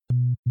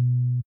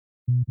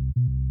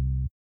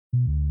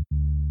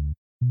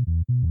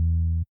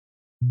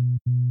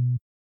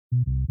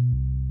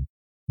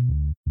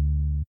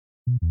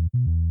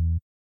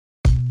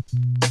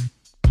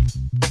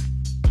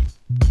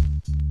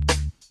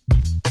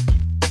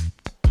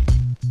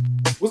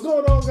What's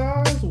going on,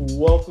 guys?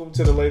 Welcome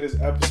to the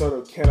latest episode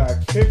of Can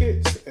I Kick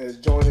It? As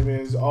joining me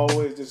as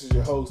always, this is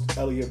your host,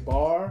 Elliot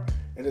Barr,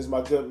 and this is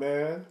my good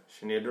man,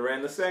 Shanir Duran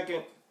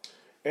II.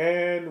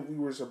 And we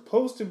were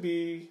supposed to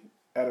be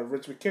at a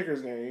Richmond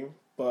Kickers game,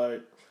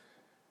 but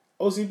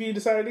OCB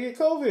decided to get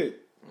COVID.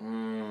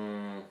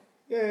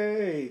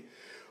 Yay!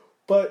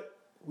 But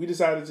we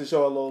decided to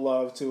show a little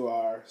love to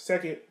our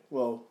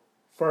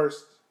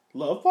first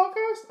love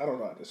podcast? I don't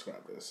know how to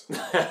describe this.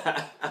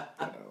 I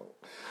don't.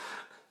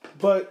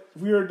 But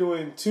we are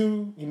doing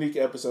two unique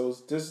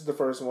episodes. This is the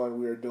first one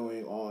we are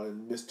doing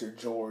on Mr.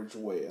 George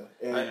Weah.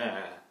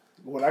 And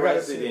what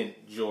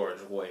President George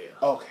Weah.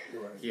 Okay,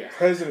 you're right. Yeah.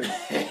 President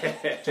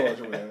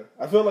George Weah.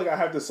 I feel like I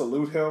have to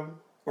salute him.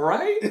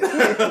 Right?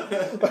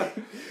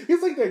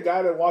 He's like that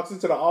guy that walks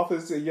into the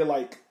office and you're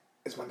like,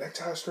 is my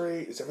necktie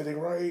straight? Is everything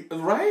right?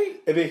 Right?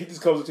 And then he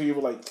just comes up to you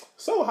and like,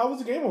 so how was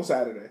the game on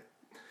Saturday?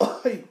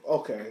 Like,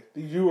 okay,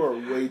 you are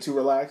way too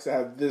relaxed to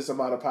have this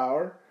amount of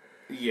power.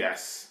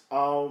 Yes.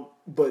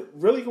 But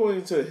really going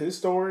into his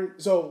story,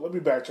 so let me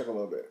backtrack a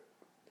little bit.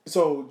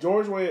 So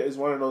George Weah is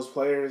one of those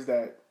players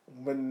that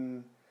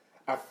when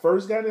I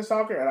first got into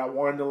soccer and I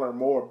wanted to learn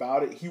more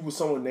about it, he was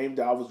someone named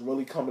that I was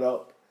really coming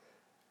up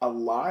a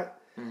lot.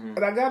 Mm-hmm.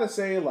 And I gotta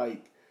say,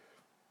 like,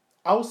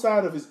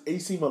 outside of his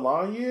AC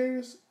Milan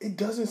years, it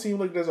doesn't seem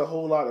like there's a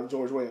whole lot of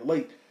George Weah.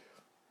 Like,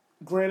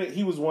 granted,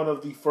 he was one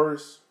of the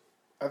first,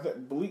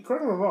 correct me if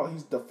I'm wrong,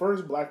 he's the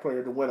first black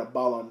player to win a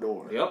Ballon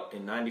d'Or. Yep,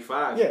 in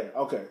 95. Yeah,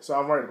 okay, so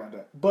I'm right about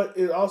that. But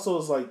it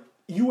also is like,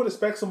 you would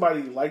expect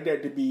somebody like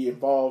that to be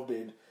involved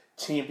in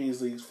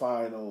Champions League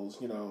finals,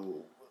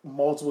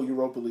 multiple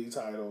Europa League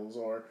titles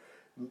or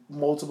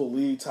multiple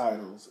league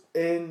titles.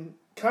 And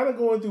kind of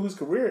going through his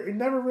career, it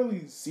never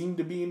really seemed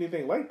to be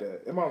anything like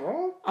that. Am I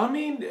wrong? I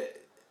mean,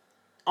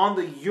 on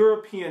the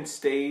European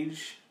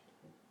stage,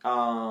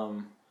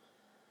 no.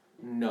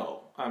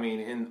 I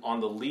mean, on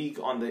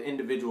the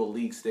individual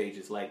league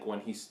stages, like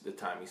the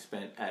time he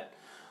spent at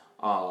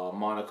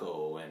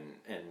Monaco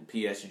and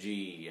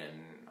PSG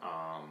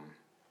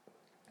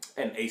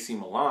and AC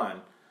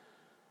Milan,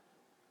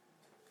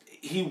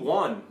 he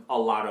won a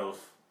lot of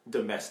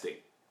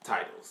domestic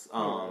titles.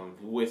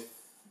 With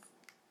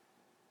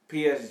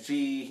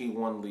PSG, he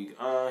won Ligue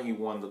 1, he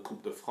won the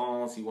Coupe de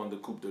France, he won the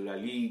Coupe de la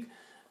Ligue,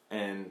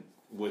 and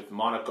with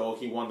Monaco,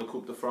 he won the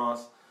Coupe de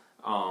France.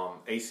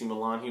 AC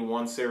Milan, he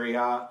won Serie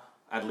A,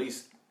 at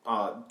least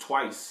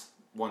twice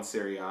won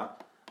Serie A.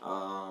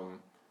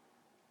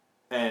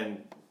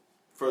 And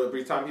for the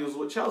brief time he was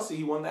with Chelsea,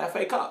 he won the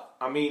FA Cup.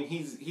 I mean,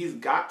 he's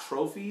got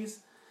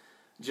trophies,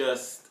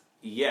 just,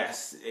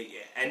 yes.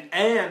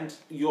 And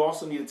you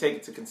also need to take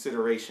into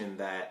consideration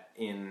that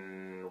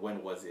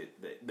when was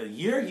it? The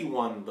year he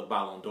won the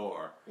Ballon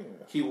d'Or,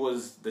 he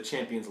was the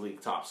Champions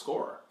League top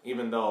scorer.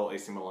 Even though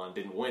AC Milan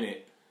didn't win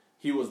it,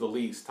 he was the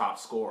league's top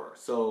scorer.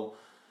 So,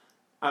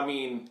 I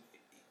mean,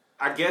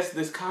 I guess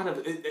this kind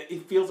of,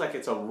 it feels like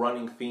it's a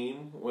running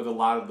theme with a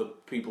lot of the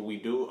people we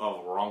do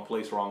of wrong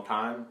place, wrong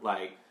time.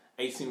 Like,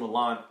 AC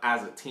Milan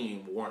as a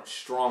team weren't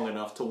strong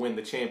enough to win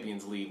the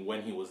Champions League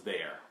when he was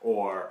there.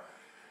 Or,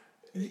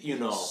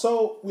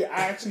 So,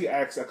 I actually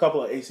asked a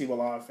couple of AC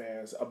Milan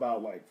fans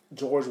about, like,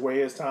 George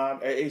Weah's time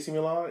at AC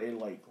Milan and,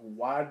 like,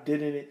 why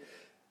didn't it...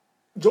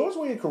 George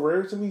Weah's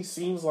career, to me,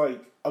 seems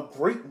like a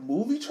great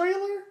movie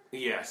trailer.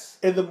 Yes.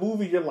 In the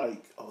movie, you're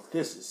like, oh,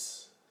 this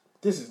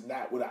is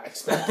not what I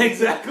expected.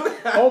 Exactly.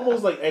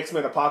 Almost like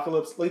X-Men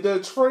Apocalypse. Like,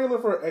 the trailer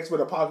for X-Men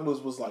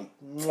Apocalypse was like,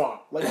 mwah.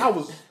 Like, I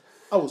was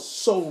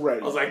so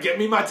ready. I was like, get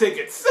me my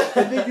tickets.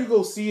 And then you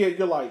go see it,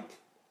 you're like,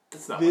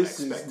 this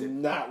is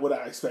not what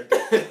I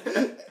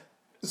expected.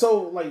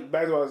 So, like,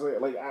 back to what I was saying,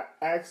 like, I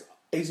asked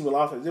AC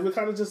Milan fans, they were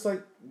kind of just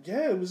like,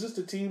 yeah, it was just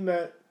a team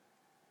that,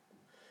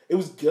 it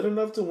was good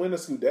enough to win a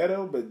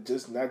Scudetto, but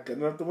just not good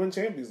enough to win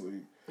Champions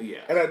League. Yeah.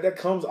 And that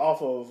comes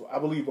off of, I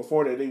believe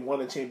before that, they won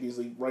the Champions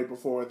League right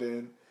before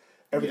then,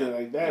 everything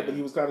like that. Yeah. But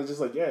he was kind of just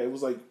like, it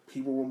was like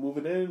people were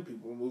moving in,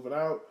 people were moving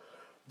out.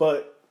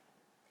 But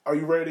are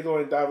you ready to go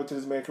and dive into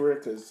this man's career?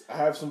 Because I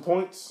have some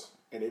points,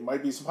 and it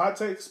might be some hot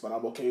takes, but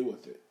I'm okay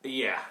with it.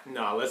 Yeah.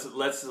 No,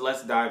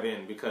 let's dive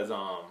in because,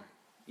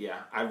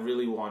 I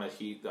really want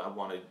to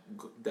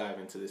dive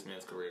into this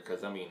man's career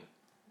because, I mean,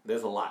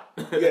 there's a lot.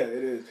 Yeah,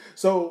 it is.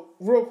 So,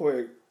 real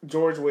quick,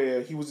 George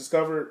Weah, he was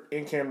discovered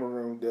in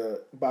Cameroon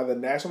by the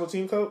national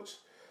team coach,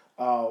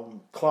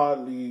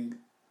 Claude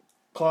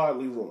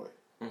Leroy,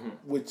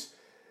 which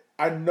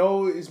I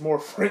know is more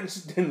French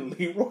than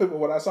Leroy, but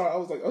when I saw it, I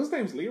was like, oh, his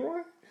name's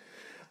Leroy?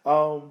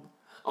 So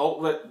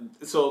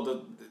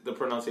the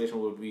pronunciation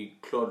would be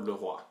Claude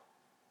Leroy.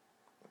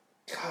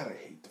 God, I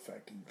hate the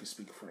fact that you can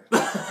speak French.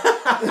 God,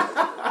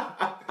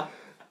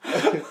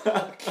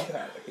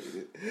 I hate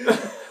it.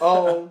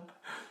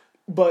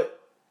 But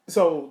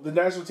so the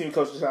national team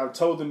coach just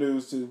told the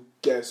news to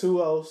guess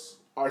who else?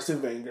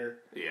 Arsene Wenger.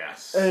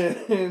 Yes.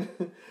 And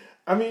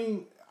I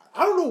mean,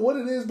 I don't know what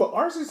it is, but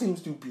Arsene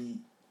seems to be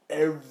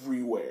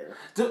everywhere.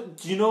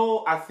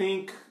 I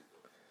think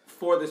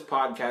for this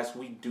podcast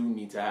we do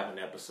need to have an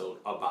episode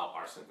about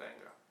Arsene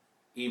Wenger.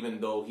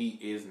 even though he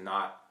is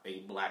not a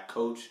black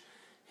coach,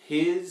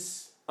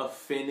 his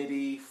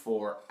affinity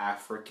for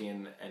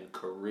African and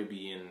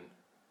Caribbean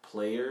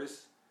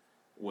players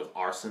with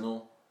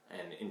Arsenal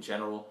and in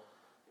general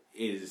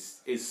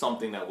is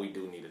something that we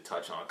do need to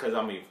touch on. Because,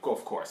 I mean,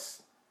 of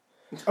course.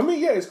 I mean,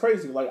 yeah, it's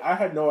crazy. Like, I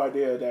had no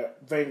idea that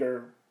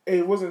Wenger...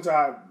 It wasn't until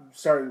I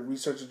started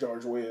researching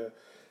George Weah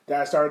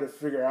that I started to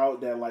figure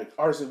out that, like,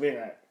 Arsene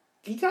Wenger,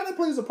 he kind of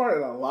plays a part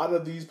in a lot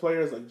of these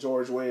players, like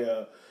George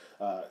Weah,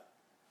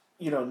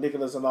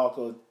 Nicolas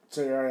Anelka,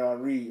 Thierry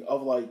Henry,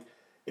 of, like,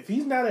 if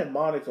he's not at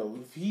Monaco,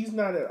 if he's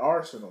not at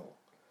Arsenal,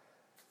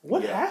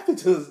 what happened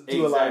to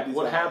a lot of these guys?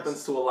 What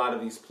happens to a lot of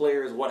these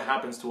players? What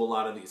happens to a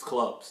lot of these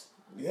clubs?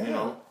 Yeah, you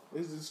know?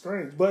 It's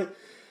strange. But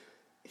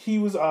he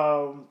was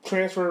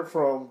transferred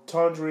from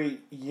Tondre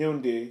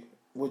Yaoundé,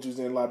 which was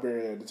in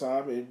Liberia at the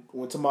time, and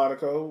went to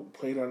Monaco,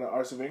 played under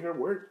Arsene Wenger,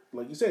 where,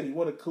 like you said, he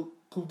won a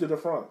Coupe de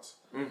France.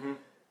 Mm-hmm.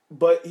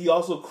 But he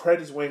also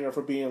credits Wenger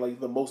for being, like,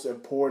 the most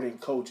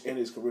important coach in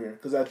his career.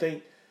 Because I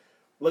think,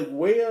 like,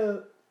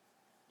 Weah,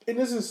 and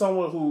this is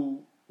someone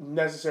who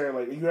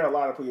necessarily, like, you hear a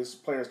lot of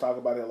players talk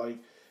about it, like,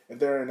 if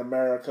they're in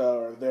America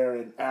or they're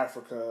in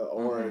Africa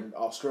or in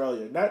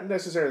Australia, not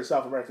necessarily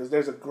South America, because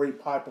there's a great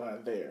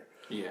pipeline there.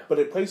 Yeah. But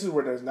in places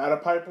where there's not a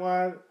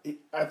pipeline,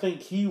 I think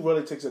he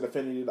really takes an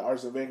affinity to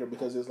Arsene Wenger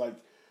because it's like,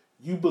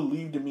 you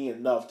believed in me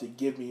enough to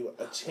give me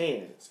a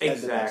chance.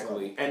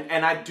 Exactly.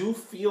 And I do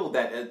feel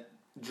that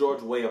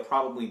George Weah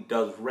probably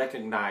does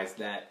recognize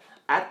that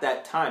at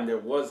that time there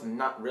was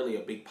not really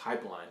a big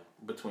pipeline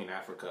between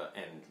Africa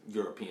and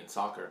European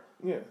soccer.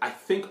 Yeah. I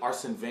think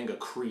Arsene Wenger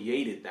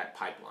created that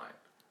pipeline.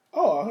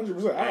 Oh,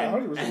 100%.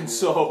 100%. And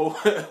so,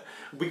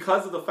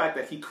 because of the fact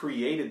that he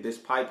created this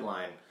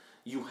pipeline,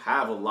 you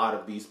have a lot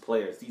of these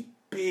players, these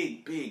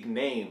big, big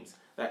names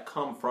that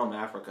come from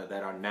Africa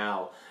that are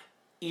now,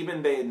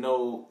 even they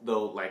know,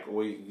 though, like,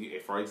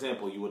 for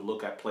example, you would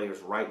look at players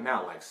right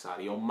now like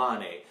Sadio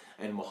Mane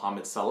and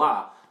Mohamed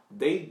Salah,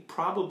 they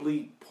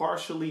probably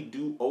partially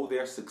do owe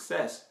their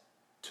success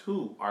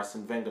to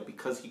Arsene Wenger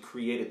because he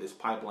created this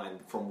pipeline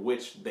from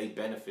which they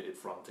benefited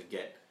from to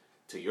get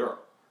to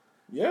Europe.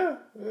 Yeah,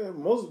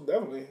 most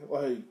definitely.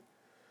 Like,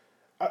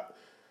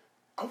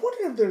 I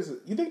wonder if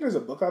you think there's a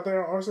book out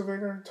there on Arsene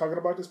Wenger talking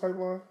about this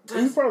pipeline?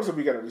 You probably said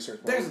we got to research.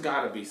 There's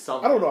got to be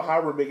something. I don't know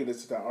how we're making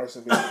this to that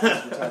Arsene Wenger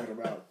we're talking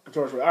about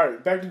George Weah. All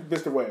right, back to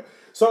Mr. Weah.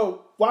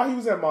 So while he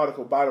was at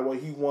Monaco, by the way,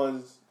 he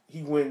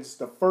wins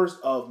the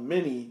first of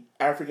many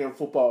African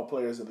football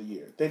players of the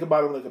year. Think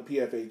about him like a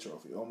PFA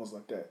trophy, almost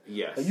like that.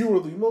 Yes. Like, you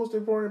were the most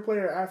important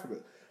player in Africa.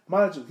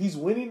 Mind you, he's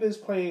winning this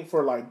playing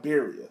for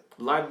Liberia.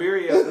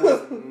 Liberia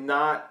was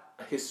not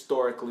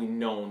historically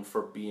known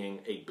for being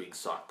a big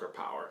soccer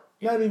power.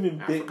 Not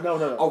even Africa. big.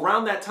 No.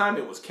 Around that time,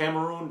 it was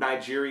Cameroon,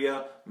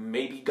 Nigeria,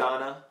 maybe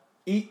Ghana.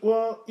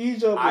 Egypt.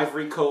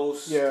 Ivory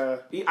Coast. Yeah.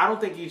 I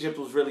don't think Egypt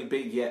was really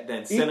big yet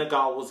then.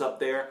 Senegal was up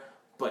there.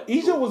 But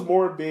Egypt was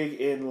more big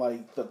in,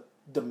 like, the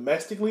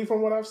domestically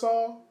from what I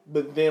saw.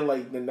 But then,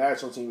 like, the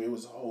national team, it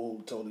was a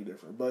whole totally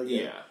different. But,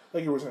 yeah.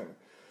 Like you were saying.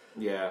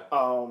 Yeah.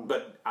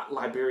 But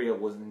Liberia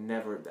was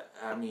never,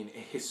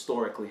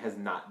 historically has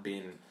not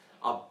been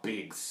a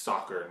big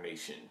soccer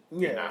nation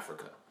in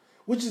Africa.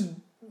 Which is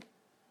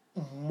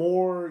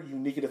more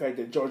unique in the fact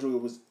that George Weah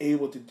was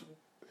able to do.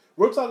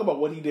 We're talking about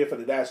what he did for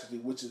the national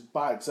team, which is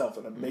by itself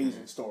an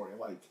amazing story.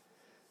 Like,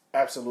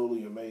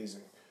 absolutely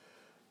amazing.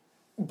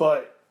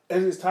 But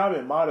at his time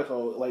in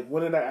Monaco, like,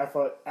 winning that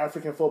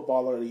African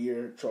Footballer of the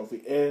Year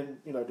trophy and,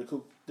 the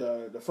Coupe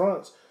de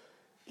France,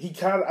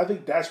 I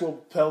think that's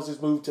what propels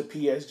his move to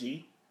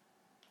PSG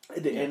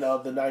at the end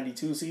of the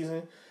 92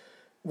 season,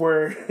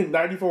 where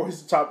 94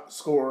 is the top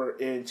scorer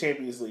in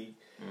Champions League,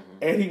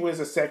 and he wins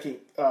the second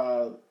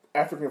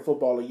African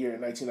Football of the Year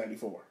in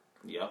 1994.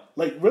 Yeah.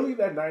 Like, really,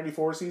 that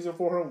 94 season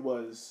for him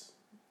was,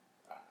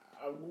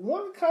 I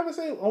want to kind of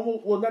say,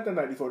 almost, well, not the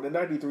 94, the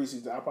 93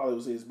 season, I probably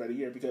would say his better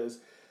year because,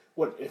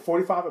 in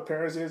 45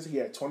 appearances, he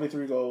had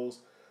 23 goals,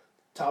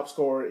 top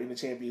scorer in the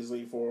Champions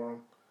League for him.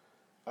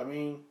 I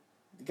mean,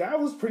 the guy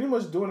was pretty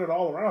much doing it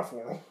all around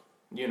for him.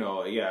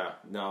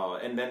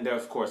 And then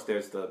there's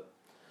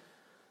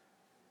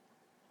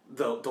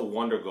the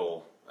wonder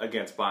goal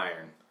against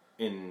Bayern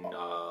in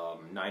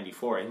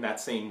 '94 in that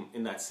same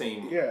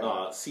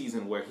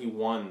season where he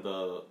won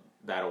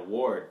that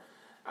award.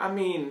 I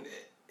mean,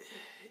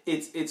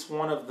 it's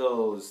one of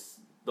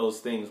those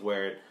things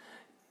where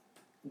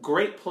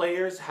great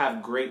players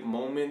have great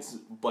moments,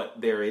 but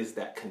there is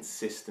that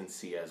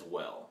consistency as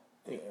well.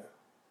 Yeah.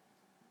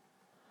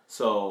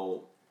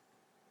 So,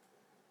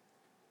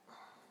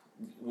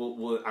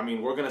 we're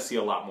going to see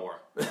a lot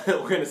more.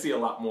 We're going to see a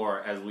lot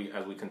more as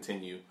we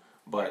continue.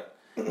 But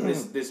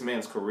this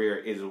man's career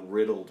is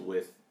riddled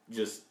with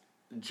just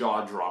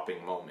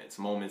jaw-dropping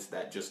moments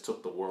that just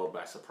took the world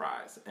by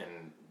surprise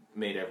and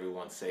made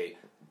everyone say,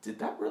 "Did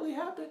that really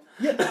happen?"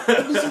 Yeah,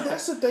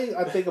 that's the thing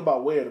I think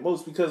about Weah the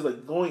most because,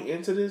 like, going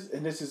into this,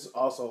 and this is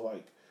also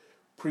like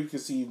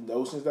preconceived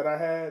notions that I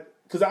had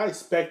because I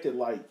expected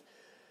like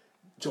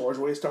George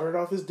Weah started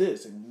off as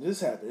this, and this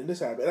happened, and this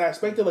happened. And I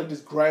expected like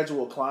this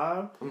gradual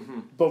climb,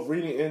 but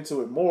reading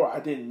into it more, I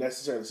didn't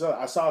necessarily see it.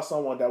 I saw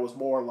someone that was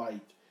more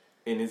like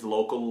in his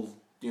local,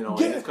 in Yeah,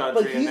 his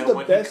country, like, and he's then the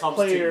when he best comes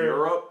player- to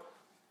Europe,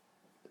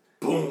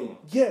 boom.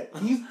 yeah,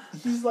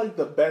 he's like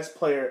the best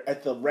player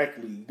at the rec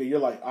league. That you're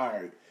like, all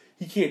right,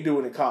 he can't do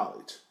it in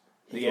college.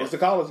 He Yeah. goes to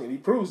college and he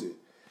proves it.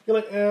 You're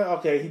like,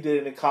 okay, he did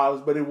it in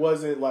college, but it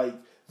wasn't like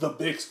the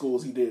big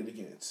schools he did it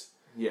against.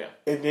 Yeah.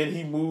 And then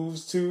he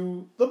moves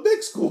to the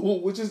big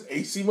school, which is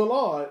AC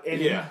Milan,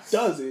 and Yes. he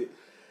does it.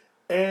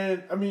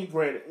 And, I mean,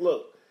 granted,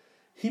 look,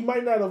 he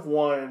might not have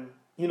won,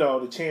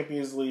 the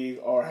Champions League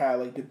or had,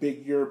 like, the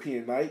big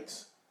European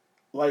nights,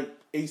 like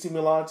AC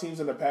Milan teams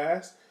in the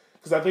past.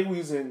 Because I think we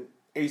was in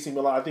AC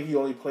Milan. I think he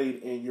only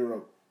played in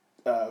Europe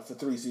for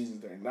 3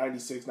 seasons there,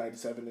 96,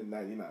 97, and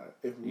 99,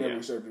 if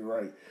memory serves me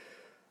right.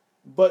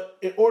 But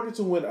in order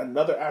to win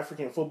another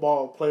African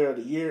Football Player of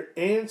the Year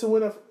and to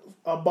win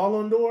a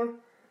Ballon d'Or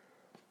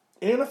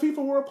and a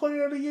FIFA World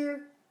Player of the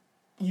Year,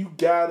 you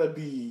gotta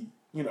be,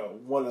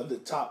 one of the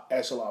top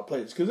echelon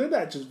players. Because they're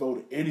not just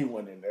voting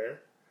anyone in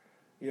there,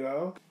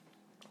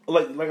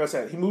 Like I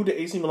said, he moved to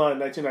AC Milan in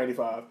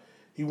 1995.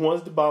 He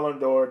won the Ballon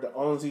d'Or, the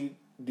Onze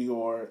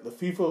d'Or, the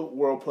FIFA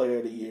World Player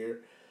of the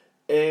Year,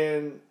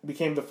 and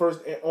became the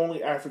first and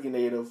only African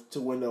native to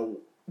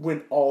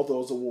win all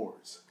those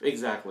awards.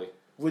 Exactly.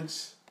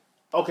 Which,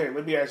 okay,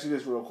 let me ask you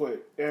this real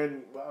quick.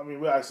 And, I mean,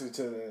 we'll ask it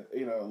to the,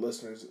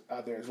 listeners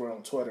out there as well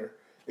on Twitter.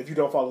 If you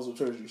don't follow us on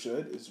Twitter, you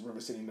should. It's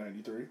River City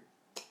 93.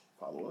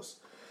 Follow us.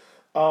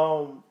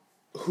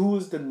 Who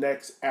is the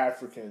next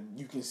African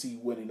you can see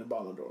winning the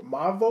Ballon d'Or?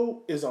 My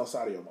vote is on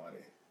Sadio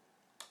Mane.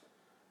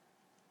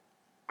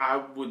 I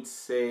would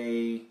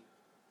say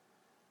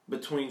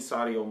between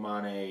Sadio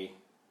Mane,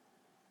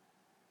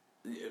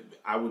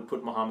 I would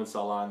put Mohamed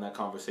Salah in that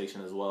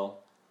conversation as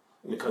well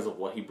because of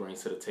what he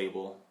brings to the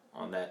table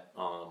on that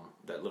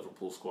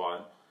Liverpool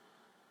squad.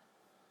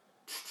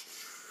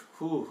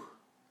 Whew.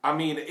 I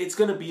mean, it's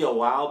going to be a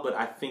while, but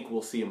I think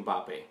we'll see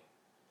Mbappe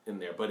in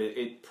there. But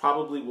it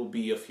probably will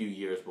be a few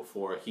years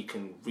before he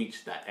can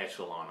reach that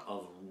echelon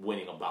of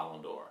winning a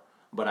Ballon d'Or.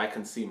 But I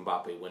can see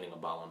Mbappe winning a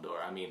Ballon d'Or.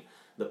 I mean,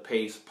 the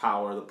pace,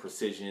 power, the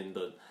precision,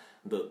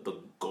 the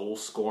goal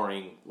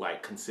scoring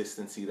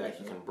consistency that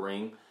he can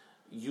bring.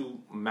 You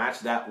match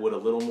that with a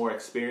little more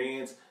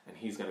experience, and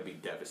he's going to be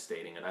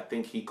devastating. And I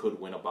think he could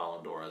win a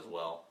Ballon d'Or as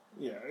well.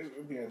 Yeah, it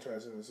would be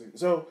interesting to see.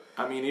 So,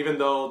 I mean, even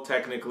though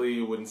technically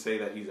you wouldn't say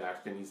that he's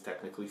African, he's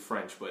technically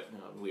French, but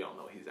we all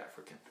know he's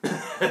African.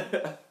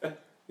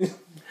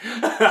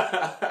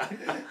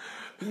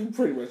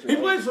 pretty much. He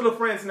plays for the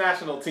France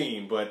national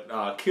team, but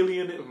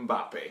Kylian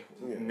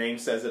Mbappe, name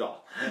says it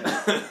all.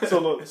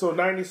 So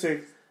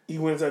 96, he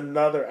wins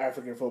another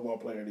African Football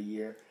Player of the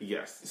Year.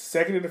 Yes.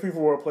 Second in the FIFA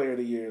World Player of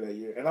the Year that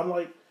year. And I'm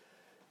like,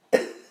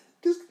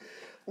 this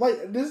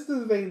is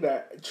the thing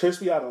that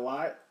trips me out a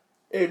lot.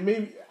 And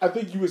maybe, I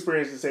think you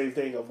experienced the same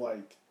thing of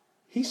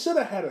he should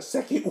have had a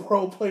second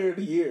World Player of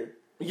the Year.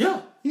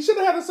 Yeah. He should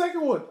have had a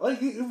second one.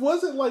 It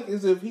wasn't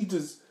as if he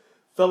just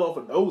fell off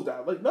a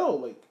nosedive.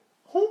 No,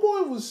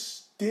 Homeboy was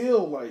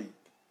still,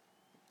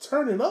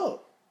 turning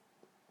up.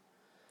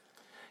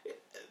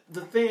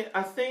 The thing,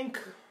 I think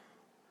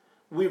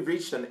we've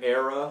reached an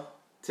era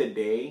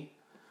today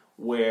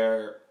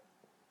where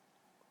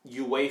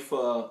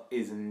UEFA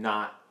is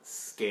not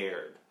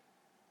scared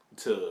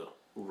to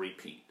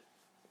repeat.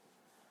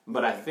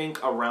 But I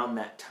think around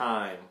that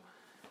time,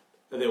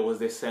 there was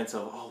this sense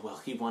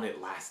of, he won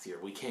it last year.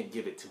 We can't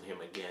give it to him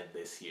again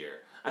this year.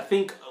 I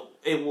think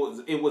it was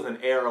an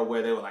era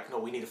where they were like, no,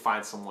 we need to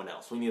find someone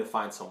else.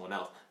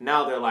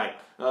 Now they're like,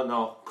 oh,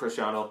 no,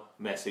 Cristiano,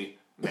 Messi,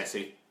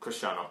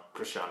 Cristiano,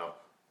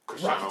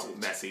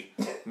 Rakitic.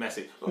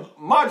 Messi,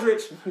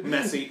 Modric,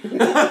 Messi.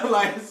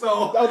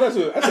 So. Oh, that's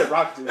it. I said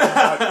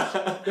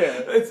Rakitic.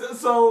 Yeah.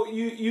 So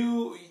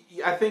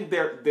I think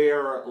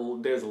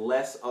there's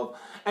less of,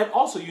 and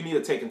also you need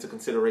to take into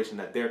consideration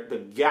that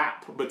the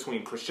gap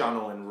between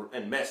Cristiano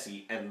and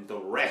Messi and the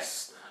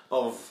rest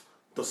of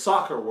the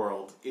soccer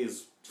world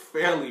is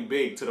fairly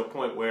big to the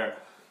point where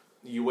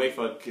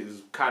UEFA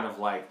is kind of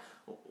like,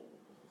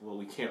 well,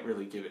 we can't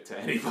really give it to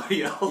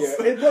anybody else.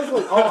 Yeah, it does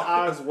all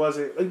odds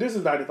wasn't this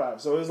is 95,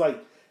 so it's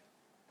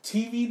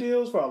TV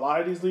deals for a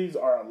lot of these leagues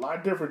are a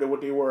lot different than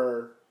what they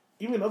were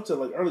even up to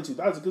early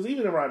 2000s. Because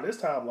even around this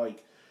time,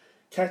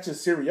 catching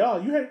Serie A,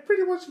 you had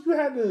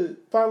to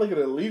find an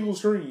illegal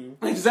stream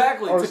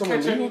exactly or to some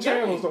catch illegal any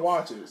channels games to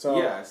watch it. So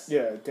yes,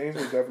 yeah, games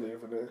were definitely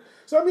different there.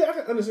 So I mean, I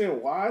can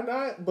understand why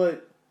not,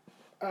 but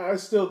I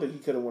still think he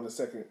could have won a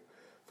second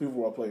FIFA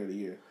World Player of the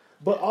Year.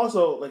 But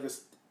also,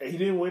 he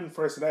didn't win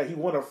first of that. He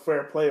won a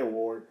Fair Play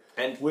Award,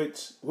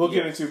 which we'll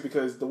get into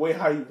because the way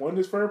how he won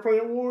this Fair Play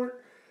Award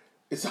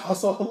is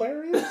also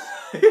hilarious.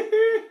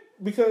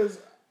 Because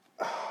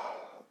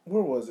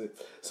where was it?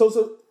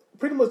 So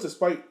pretty much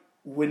despite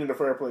winning the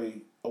Fair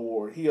Play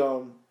Award, he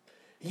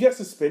got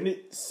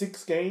suspended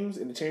 6 games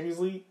in the Champions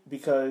League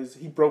because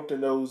he broke the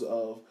nose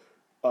of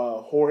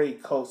Jorge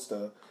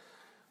Costa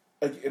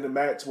in the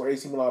match where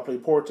AC Milan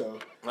played Porto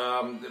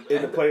in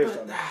the But, Players'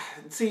 Tournament.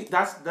 see,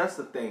 that's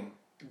the thing.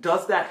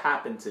 Does that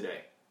happen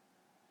today?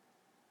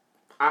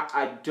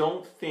 I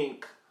don't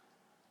think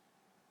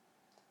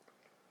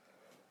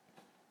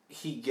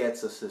he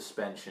gets a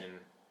suspension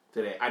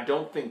today. I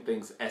don't think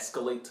things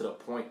escalate to the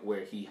point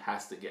where he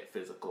has to get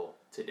physical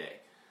today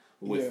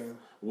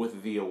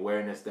with the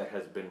awareness that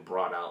has been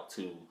brought out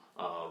to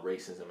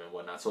racism and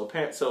whatnot.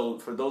 So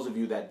for those of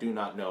you that do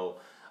not know,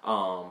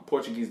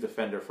 Portuguese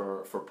defender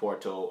for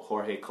Porto,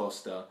 Jorge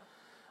Costa,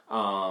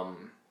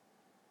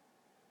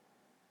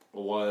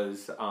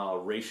 was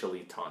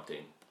racially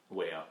taunting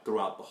Weah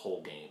throughout the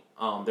whole game.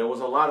 There was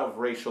a lot of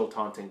racial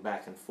taunting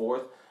back and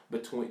forth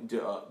between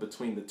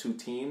the two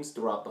teams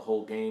throughout the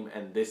whole game,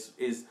 and this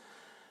is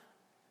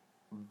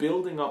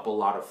building up a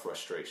lot of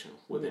frustration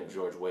within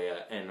George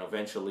Weah, and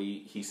eventually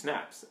he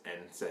snaps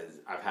and says,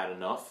 "I've had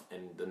enough,"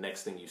 and the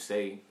next thing you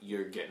say,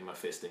 you're getting my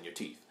fist in your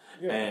teeth.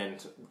 Yeah.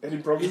 And he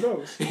broke his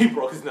nose. He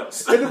broke his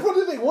nose. And the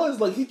funny thing was,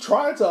 like, he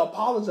tried to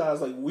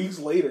apologize, like, weeks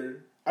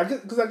later. I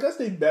guess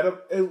they met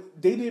up.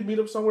 They did meet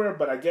up somewhere,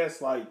 but I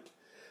guess, like,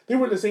 they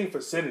were in the same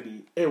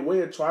vicinity. And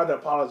Weah tried to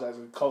apologize,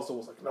 and Costa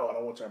was like, "No, I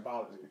don't want your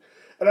apology."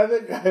 And I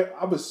think,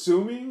 I'm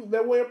assuming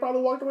that Weah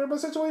probably walked away, but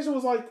the situation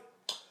was like,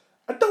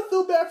 I don't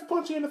feel bad for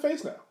punching you in the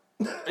face now.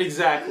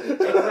 Exactly.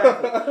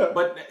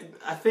 But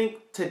I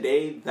think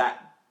today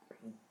that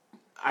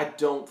I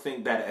don't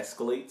think that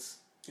escalates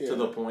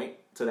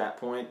to that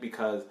point,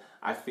 because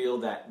I feel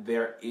that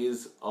there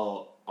is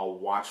a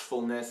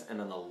watchfulness and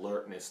an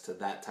alertness to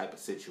that type of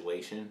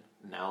situation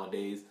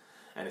nowadays,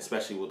 and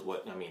especially with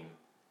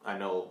I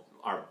know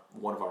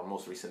one of our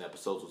most recent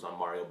episodes was on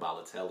Mario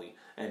Balotelli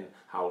and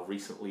how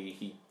recently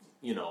he,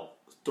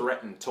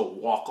 threatened to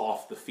walk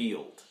off the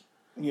field.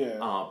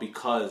 Yeah.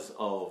 Because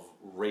of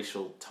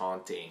racial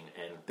taunting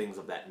and things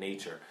of that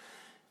nature.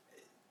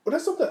 But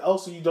that's something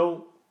else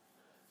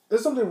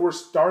that's something we're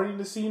starting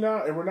to see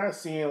now, and we're not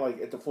seeing, like,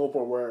 at the full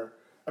point where,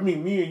 me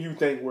and you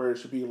think where it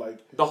should be, like...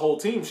 The whole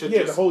team should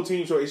the whole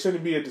team should. It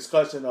shouldn't be a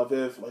discussion of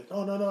if, like,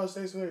 no,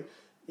 stay.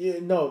 Yeah,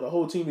 no, the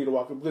whole team need to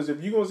walk in. Because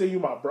if you're going to say you're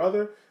my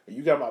brother, and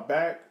you got my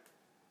back,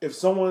 if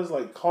someone's,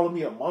 like, calling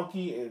me a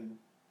monkey and,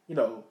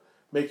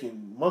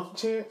 making monkey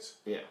chants...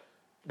 Yeah.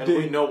 And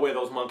we know where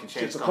those monkey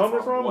chants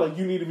come from. Like,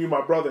 you need to be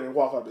my brother and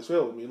walk off this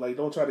field with me. Like,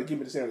 don't try to get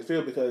me to stay on this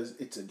field because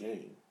it's a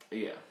game.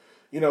 Yeah.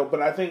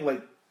 But I think,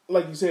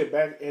 like you said,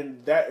 back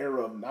in that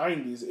era of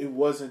 90s, it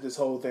wasn't this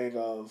whole thing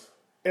of...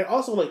 And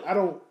also, like,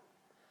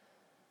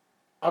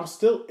 I'm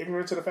still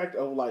ignorant to the fact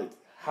of, like,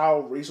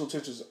 how racial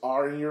tensions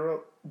are in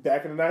Europe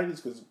back in the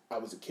 90s, because I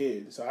was a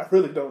kid, so I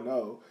really don't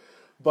know.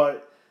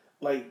 But,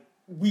 like,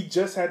 we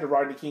just had the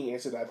Rodney King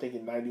incident, I think,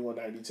 in 91,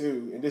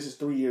 92, and this is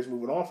 3 years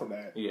moving on from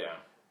that. Yeah.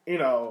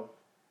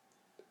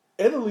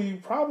 Italy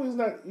probably is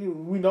not...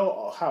 we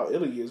know how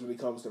Italy is when it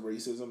comes to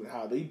racism and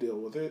how they deal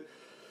with it.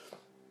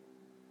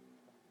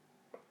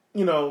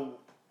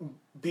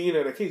 Being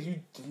in a case,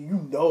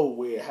 you know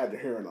where it had to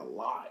hear it a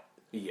lot.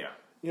 Yeah.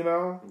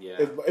 Yeah.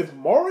 If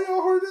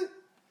Mario heard it,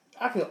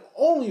 I can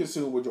only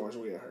assume what George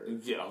Weah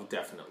heard. Yeah,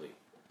 definitely.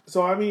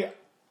 So,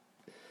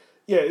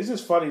 it's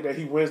just funny that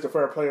he wins the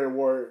Fair Player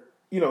Award.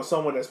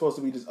 Someone that's supposed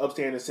to be this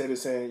upstanding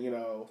citizen,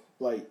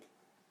 like,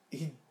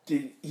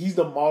 he's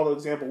the model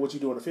example of what you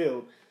do on the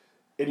field,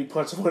 and he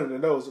punched someone in the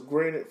nose.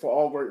 Granted, for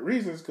all great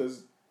reasons,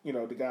 because,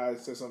 the guy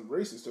said something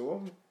racist to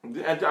him.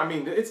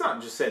 It's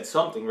not just said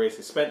something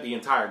racist. Spent the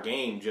entire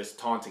game just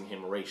taunting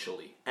him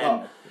racially.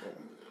 And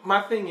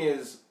my thing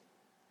is,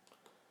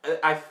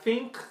 I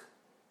think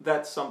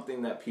that's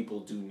something that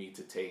people do need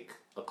to take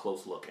a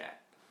close look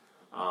at.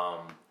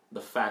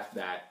 The fact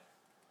that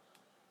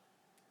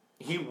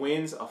he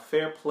wins a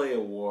Fair Play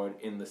Award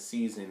in the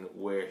season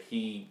where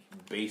he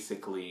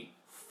basically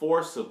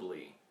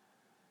forcibly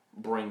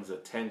brings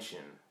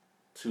attention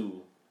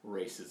to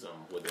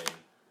racism within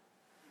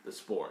the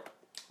sport.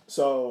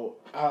 So,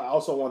 I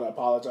also want to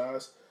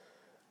apologize.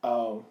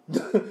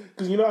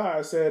 Because you know how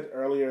I said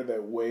earlier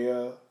that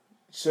Weah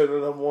should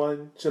have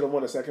won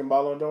a second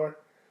Ballon d'Or?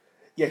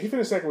 Yeah, he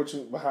finished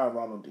second behind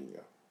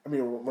Ronaldinho.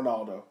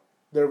 Ronaldo.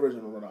 The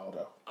original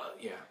Ronaldo.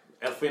 Yeah.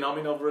 El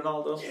Fenomeno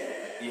Ronaldo?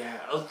 Yeah.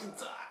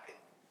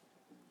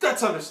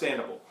 That's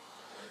understandable.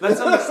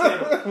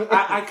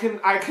 I can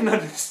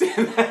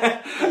understand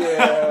that.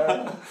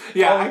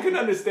 Yeah. I can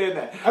understand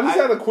that. I just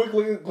had a quick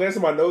glance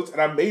at my notes, and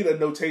I made a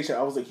notation.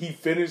 I was like, he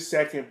finished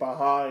second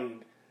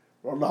behind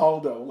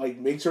Ronaldo. Like,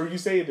 make sure you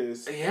say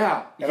this.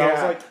 Yeah. And I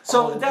was like,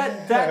 so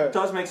that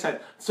does make sense.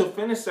 So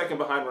finish second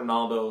behind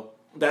Ronaldo,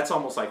 that's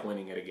almost like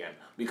winning it again.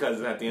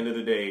 Because at the end of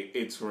the day,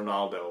 it's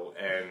Ronaldo,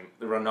 and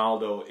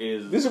Ronaldo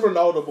is... This is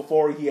Ronaldo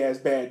before he has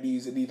bad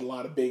knees and needs a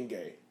lot of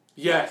Bengay.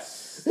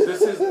 Yes.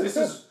 This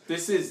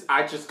is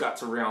I just got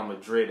to Real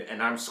Madrid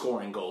and I'm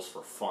scoring goals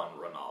for fun,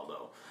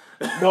 Ronaldo.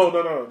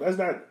 No.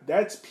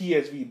 That's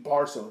PSV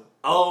Barca.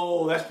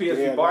 Oh, that's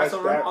PSV Barca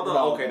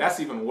Ronaldo? Okay, that's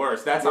even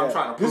worse. I'm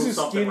trying to prove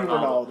something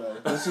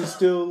Ronaldo. This is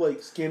still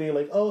like skinny,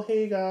 like, oh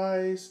hey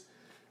guys,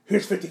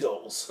 here's 50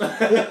 goals.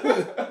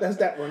 That's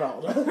that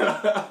Ronaldo.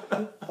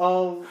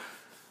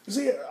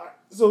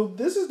 So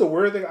this is the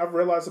weird thing I've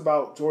realized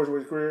about George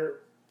Weah's career,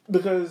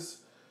 because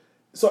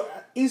so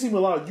AC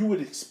Milan, you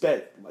would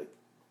expect like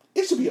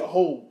it should be a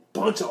whole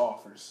bunch of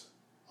offers,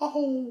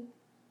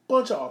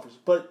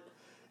 but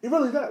it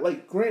really not.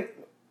 Like Grant,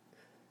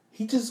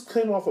 he just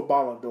came off a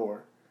Ballon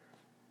d'Or.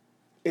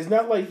 It's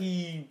not like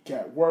he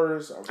got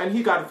worse, and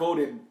he got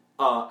voted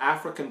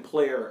African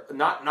Player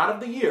not of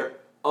the Year,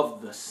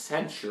 of the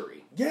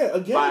century. Yeah,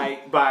 again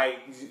by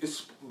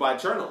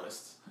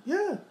journalists.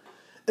 Yeah,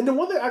 and the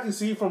one thing I can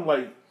see from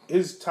like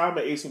his time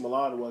at AC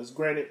Milan was,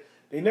 granted,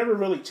 they never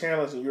really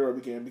challenged in Europe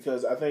again,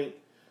 because I think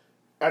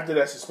after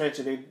that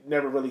suspension they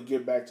never really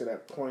get back to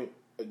that point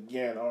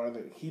again. Or I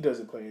think he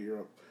doesn't play in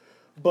Europe,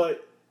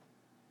 but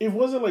it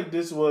wasn't like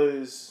this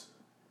was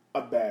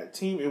a bad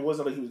team. It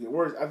wasn't like he was getting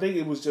worse. I think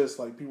it was just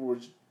like he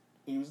was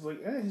like,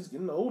 he's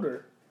getting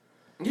older.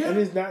 Yeah. And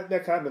it's not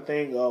that kind of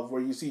thing of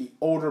where you see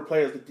older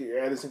players like your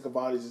Edison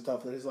Cavani and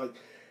stuff. And it's like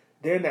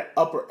they're in that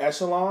upper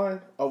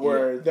echelon of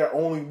where they're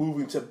only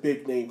moving to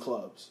big name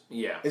clubs.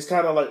 Yeah. It's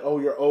kind of like, oh,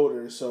 you're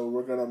older, so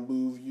we're going to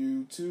move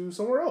you to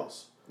somewhere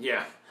else.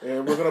 Yeah.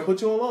 And we're going to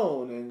put you on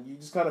loan, and you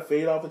just kind of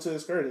fade off into the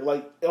skirt.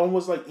 Like,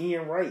 almost like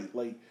Ian Wright.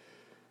 Like,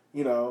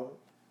 you know,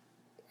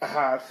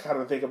 how I kind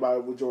of think about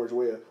it with George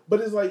Weah. But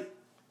it's like,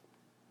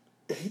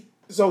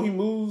 so he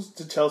moves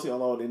to Chelsea on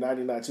loan in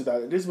 99,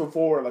 2000. This is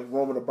before, like,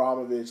 Roman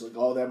Abramovich, like,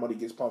 all that money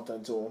gets pumped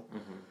into him.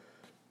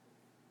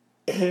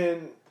 Mm-hmm.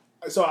 And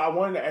so I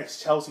wanted to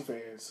ask Chelsea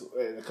fans,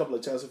 and a couple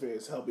of Chelsea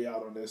fans help me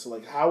out on this.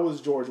 Like, how was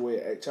George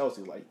Weah at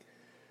Chelsea? Like,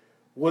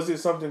 was it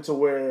something to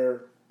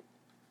where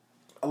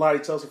a lot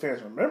of Chelsea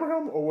fans remember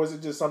him, or was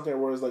it just something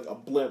where it's like a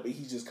blip and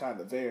he's just kind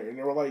of there? And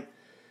they were like,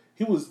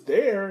 he was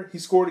there, he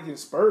scored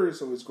against Spurs,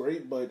 so it was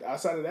great, but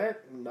outside of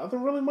that,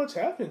 nothing really much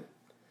happened.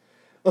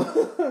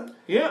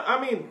 Yeah,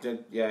 I mean,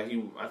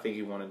 I think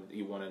he won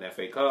an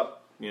FA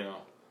Cup, you know.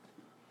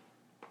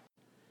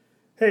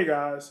 Hey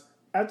guys,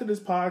 after this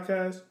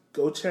podcast,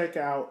 go check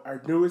out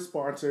our newest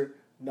sponsor,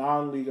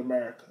 Non-League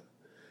America.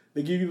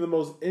 They give you the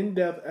most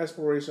in-depth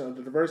exploration of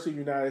the diversity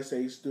of the United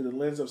States through the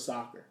lens of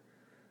soccer.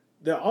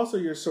 They're also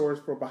your source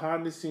for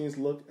behind-the-scenes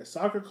look at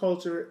soccer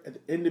culture and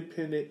the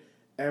independent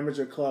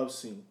amateur club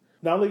scene.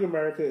 Non-League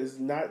America is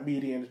not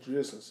media in the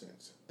traditional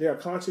sense. They are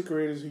content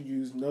creators who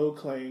use no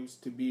claims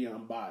to be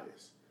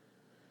unbiased.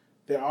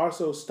 They're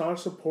also staunch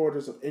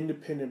supporters of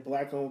independent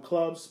black-owned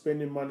clubs,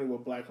 spending money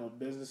with black-owned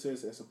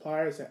businesses and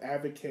suppliers, and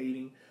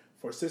advocating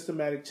for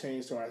systematic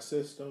change to our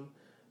system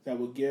that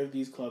will give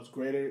these clubs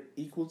greater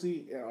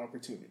equality and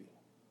opportunity.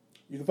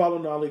 You can follow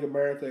Non-League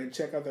America and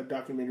check out their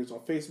documentaries on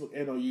Facebook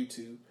and on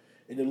YouTube,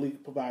 in the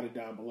link provided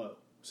down below.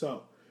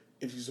 So,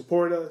 if you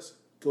support us,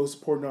 go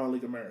support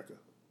Non-League America.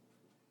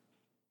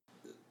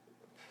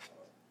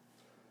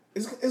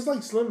 It's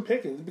like slim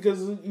pickings,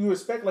 because you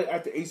expect, like,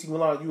 after AC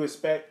Milan, you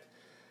expect,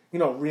 you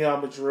know, Real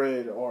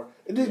Madrid, or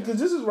because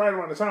this is right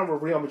around the time where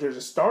Real Madrid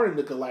is starting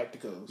the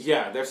Galacticos.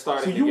 Yeah, they're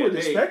starting. So you would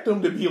expect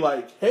them to be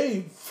like,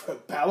 "Hey,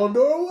 Ballon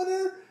d'Or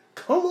winner,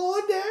 come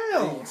on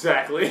down."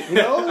 Exactly. You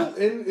know,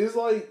 and it's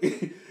like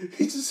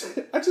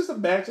I just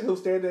imagine him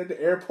standing at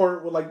the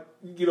airport with, like,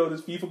 you know,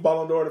 this FIFA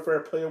Ballon d'Or, the Fair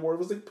Play Award. It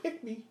was like,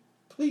 pick me,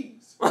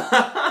 please.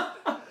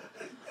 Help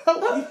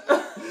me.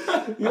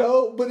 You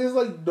know, but it's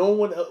like no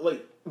one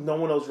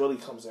else really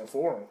comes in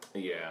for him.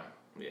 Yeah,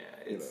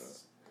 it's. You know?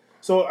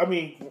 So, I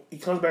mean, he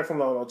comes back from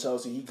loan on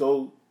Chelsea. He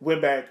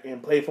went back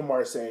and played for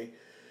Marseille,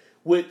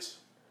 which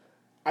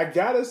I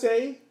gotta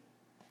say,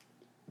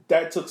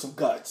 that took some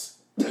guts.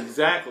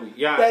 Exactly.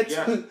 Yeah.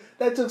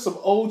 That took some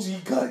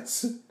OG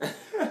guts.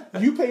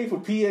 You pay for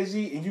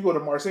PSG and you go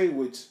to Marseille,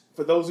 which,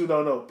 for those who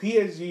don't know,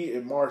 PSG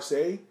and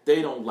Marseille,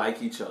 they don't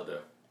like each other.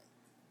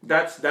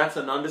 That's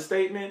an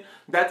understatement.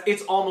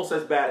 It's almost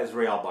as bad as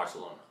Real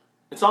Barcelona.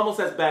 It's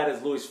almost as bad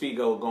as Luis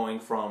Figo going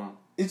from.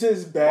 It's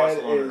as bad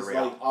as,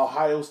 like,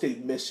 Ohio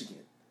State, Michigan.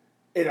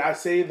 And I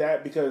say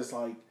that because,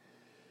 like,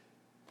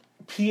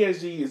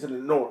 PSG is in the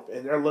north,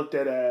 and they're looked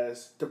at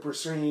as the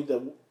pristine,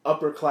 the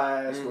upper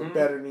class, we're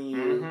better than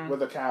you, we're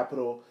the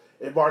capital.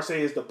 And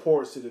Marseille is the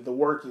poor city, the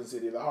working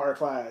city, the hard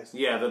class.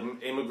 Yeah, the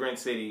immigrant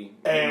city.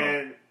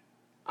 And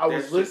I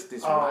was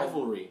listening. This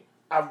rivalry.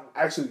 I've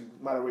actually,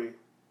 by the way,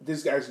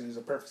 this actually is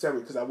a perfect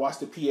segue because I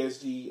watched the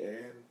PSG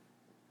and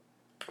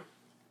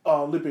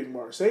Olympique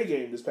Marseille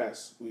game this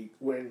past week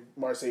when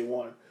Marseille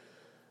won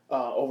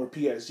over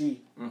PSG.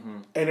 Mm-hmm.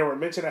 And they were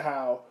mentioning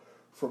how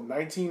from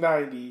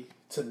 1990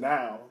 to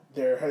now,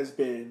 there has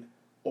been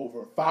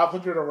over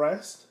 500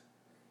 arrests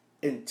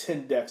and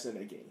 10 deaths in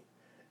a game.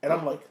 And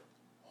I'm like,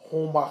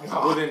 oh my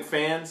God. Within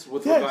fans?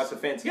 With regards to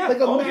fans? Yeah.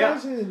 Like,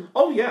 imagine.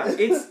 Oh, yeah.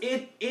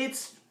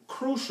 It's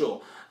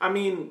crucial. I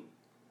mean,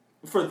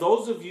 for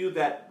those of you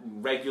that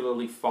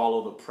regularly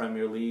follow the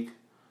Premier League,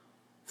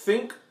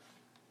 think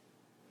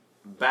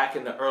back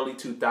in the early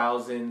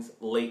 2000s,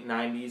 late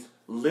 90s,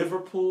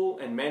 Liverpool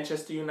and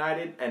Manchester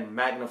United, and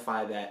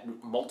multiply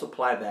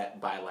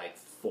that by like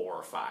 4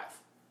 or 5.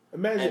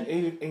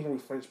 Imagine angry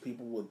French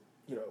people with,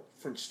 you know,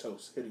 French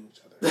toast hitting each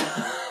other.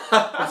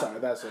 I'm sorry,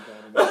 that's so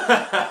bad.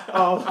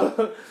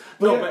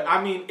 But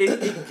I mean,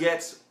 it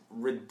gets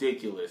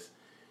ridiculous.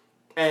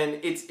 And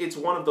it's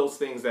one of those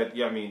things that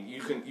I mean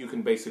you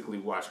can basically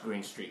watch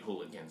Green Street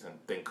Hooligans and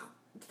think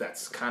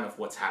that's kind of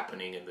what's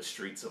happening in the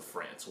streets of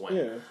France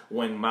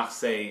when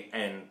Marseille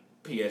and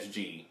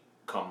PSG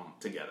come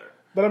together.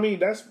 But I mean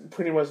that's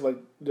pretty much like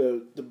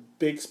the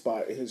big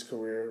spot in his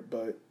career.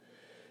 But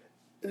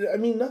I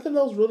mean nothing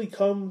else really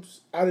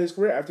comes out of his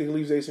career after he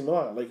leaves AC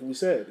Milan. Like we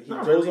said, he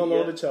goes on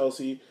loan to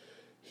Chelsea.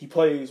 He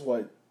plays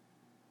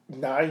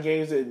 9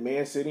 games at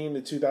Man City in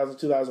the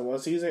 2000-2001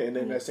 season, and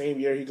then that same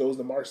year he goes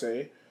to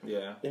Marseille.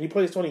 Yeah. And he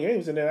plays 20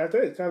 games, and then after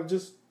that, it kind of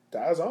just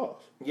dies off.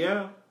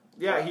 Yeah.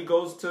 Yeah, he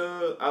goes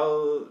to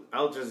Al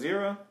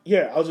Jazeera.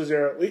 Yeah, Al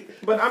Jazeera.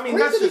 But I mean,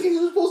 that's just... he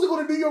was supposed to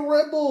go to New York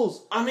Red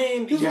Bulls. I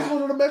mean, he was supposed to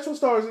go to the Metro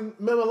Stars and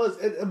MLS.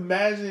 And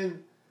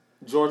imagine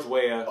George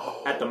Weah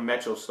at the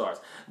Metro Stars.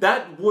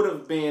 That would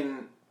have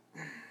been...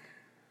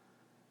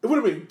 It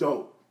would have been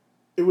dope.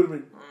 It would have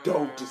been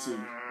dope to see.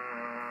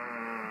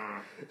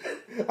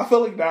 I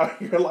feel like now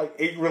you're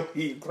ain't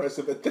really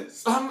impressive at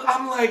this.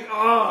 I'm like,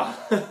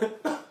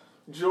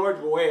 George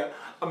Weah.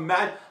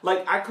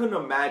 I couldn't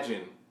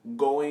imagine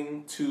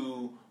going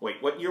to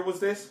what year was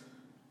this?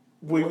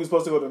 We were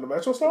supposed to go to the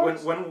Metro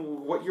Stars?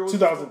 What year was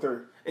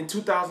 2003. In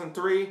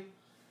 2003?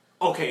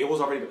 Okay, it was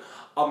already good.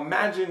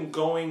 Imagine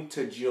going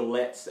to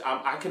Gillette.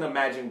 I can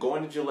imagine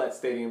going to Gillette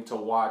Stadium to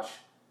watch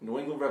New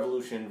England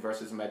Revolution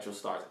versus Metro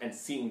Stars and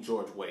seeing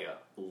George Weah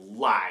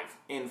live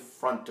in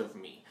front of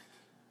me.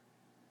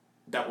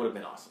 That would have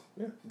been awesome.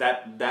 Yeah.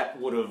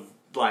 That would have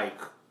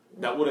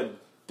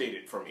did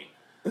it for me.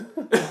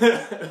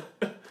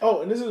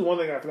 Oh, and this is one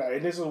thing I forgot,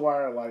 and this is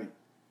why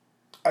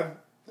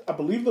I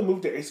believe the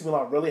move to AC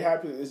Milan really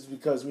happened is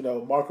because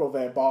Marco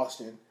van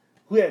Basten,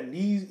 who had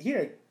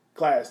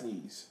glass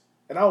knees,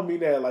 and I don't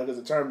mean that as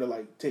a term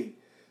to take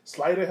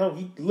slight at him.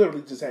 He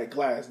literally just had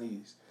glass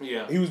knees.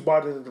 Yeah, he was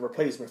brought in as the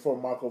replacement for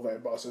Marco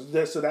van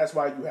Basten. So that's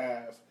why you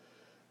have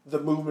the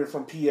movement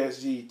from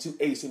PSG to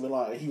AC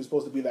Milan, and he was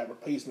supposed to be that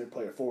replacement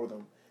player for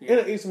them. Yeah. In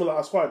an AC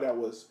Milan squad that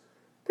was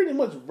pretty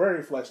much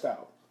very fleshed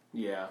out.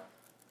 Yeah.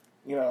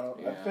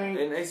 I think...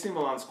 An AC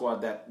Milan squad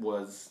that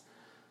was,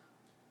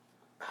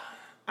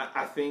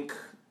 I think,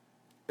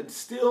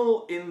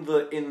 still in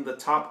the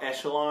top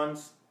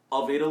echelons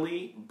of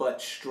Italy,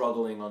 but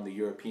struggling on the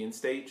European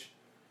stage.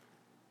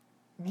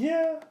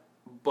 Yeah.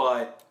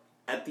 But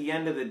at the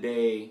end of the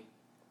day,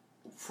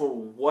 for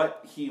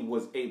what he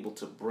was able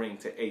to bring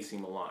to AC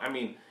Milan. I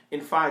mean,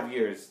 in 5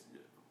 years,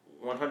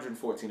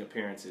 114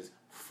 appearances,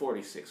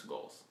 46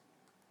 goals.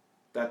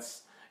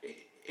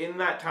 In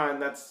that time,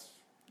 that's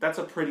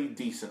a pretty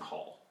decent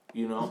haul,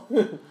 we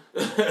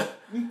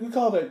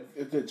call that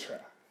a good try.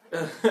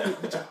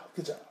 Good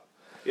job.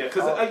 Yeah,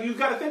 because you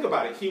got to think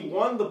about it. He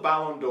won the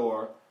Ballon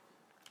d'Or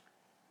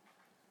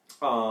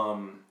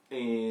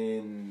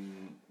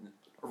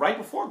right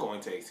before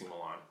going to AC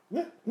Milan.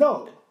 Yeah,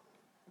 no.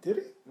 Did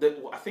he?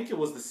 I think it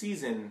was the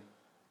season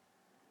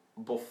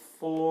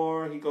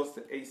before he goes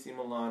to AC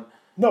Milan.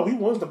 No, he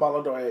won the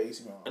Ballon d'Or at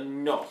AC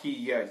Milan. No,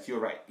 you're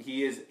right.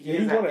 He is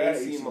at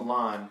AC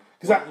Milan.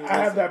 Because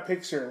I have that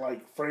picture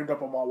framed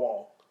up on my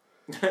wall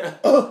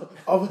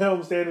of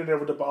him standing there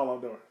with the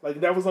Ballon d'Or.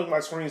 That was my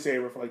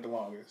screensaver for the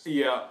longest.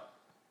 Yeah.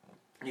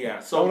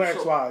 So don't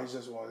ask why. It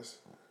just was.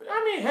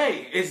 I mean,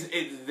 hey,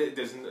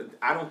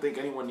 I don't think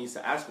anyone needs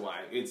to ask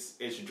why.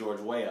 It's George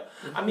Weah.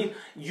 I mean,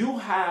 you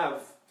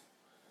have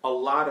a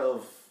lot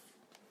of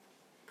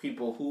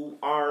people who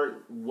are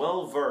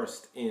well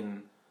versed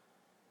in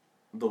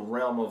the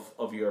realm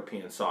of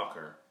European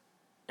soccer,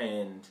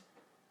 and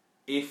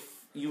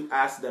if you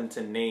ask them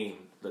to name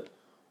the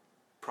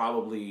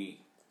probably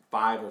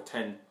 5 or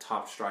 10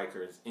 top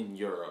strikers in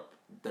Europe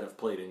that have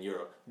played in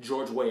Europe,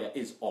 George Weah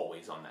is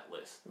always on that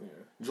list. Yeah.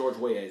 George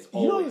Weah is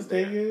always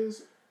there. The thing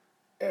is,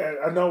 and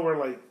I know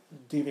we're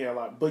deviating a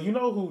lot, but you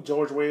know who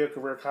George Weah's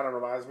career kind of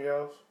reminds me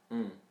of?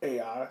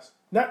 AI's.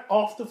 Not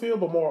off the field,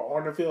 but more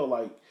on the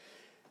field.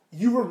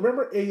 You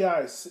remember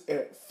AI's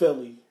at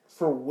Philly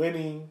for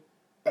winning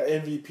an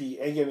MVP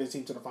and getting the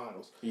team to the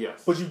finals.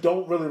 Yes. But you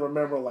don't really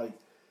remember,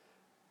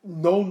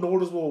 no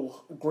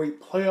noticeable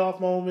great playoff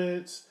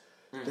moments.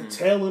 Mm-hmm. The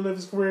tail end of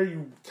his career,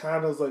 you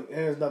kind of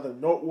there's nothing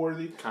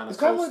noteworthy. It's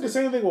kind of the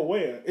same thing with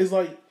Weah. It's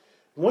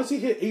once he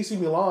hit AC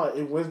Milan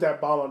and wins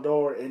that Ballon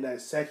d'Or in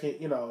that second,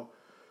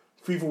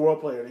 FIFA World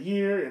Player of the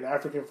Year and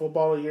African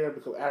Footballer of the Year,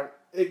 because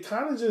it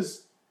kind of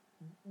just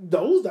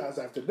nosedives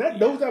after that.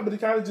 Nosedive, but it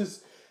kind of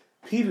just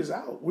peters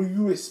out where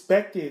you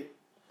expected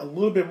a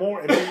little bit more,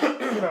 and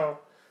then,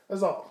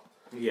 that's all.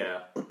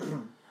 Yeah.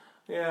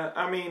 Yeah,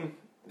 I mean,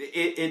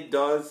 it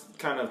does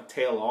kind of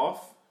tail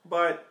off,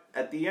 but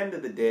at the end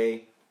of the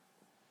day,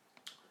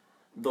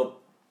 the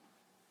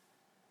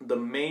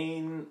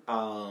main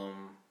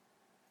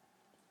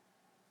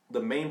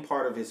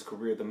part of his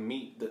career, the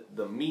meat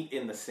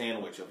in the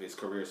sandwich of his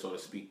career, so to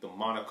speak, the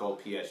Monaco,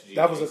 PSG.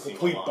 That was a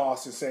complete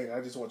Boston saying.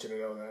 I just want you to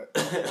know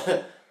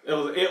that.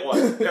 It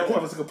was.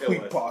 That was a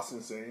complete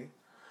Boston saying.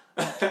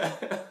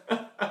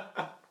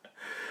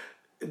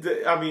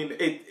 I mean,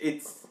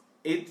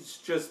 it's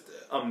just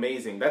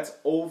amazing. That's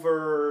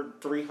over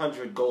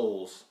 300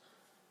 goals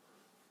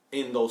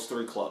in those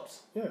three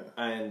clubs. Yeah.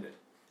 And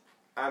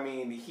I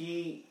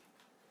mean,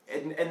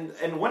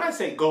 and when I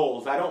say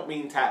goals, I don't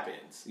mean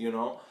tap-ins, you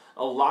know?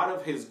 A lot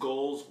of his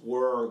goals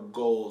were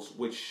goals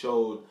which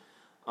showed,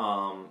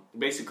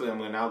 basically I'm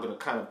now going to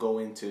kind of go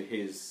into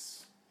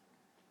his,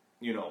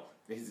 you know,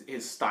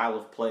 his style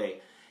of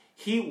play.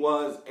 He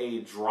was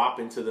a drop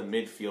into the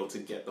midfield to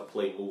get the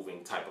play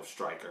moving type of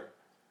striker.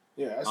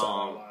 Yeah, that's a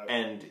lot.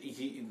 And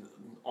he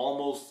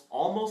almost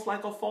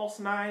like a false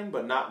nine,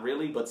 but not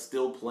really, but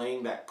still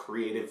playing that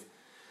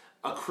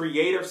a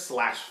creator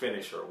slash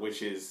finisher,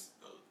 which is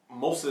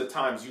most of the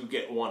times you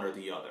get one or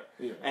the other.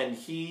 Yeah. And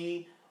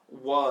he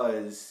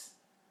was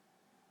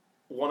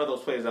one of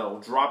those players that will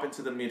drop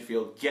into the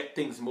midfield, get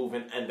things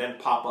moving, and then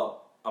pop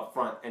up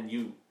front, and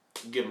you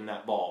give him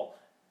that ball,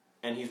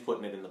 and he's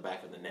putting it in the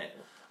back of the net.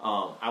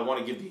 I want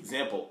to give the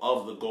example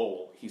of the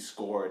goal he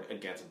scored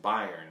against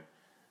Bayern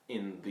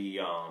in the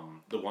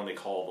one they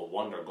call the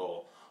wonder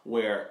goal,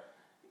 where,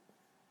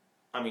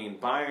 I mean,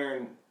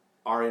 Bayern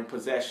are in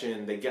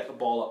possession, they get the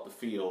ball up the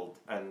field,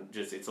 and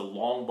just it's a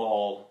long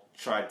ball,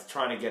 trying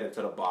to get it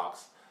to the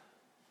box.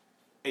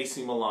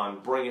 AC Milan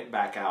bring it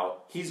back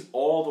out. He's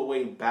all the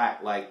way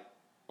back, like,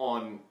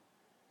 on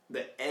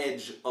the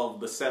edge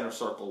of the center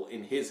circle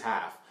in his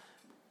half,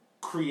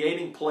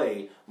 creating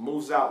play,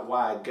 moves out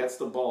wide, gets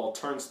the ball,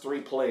 turns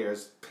three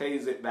players,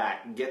 pays it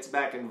back, gets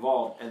back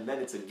involved, and then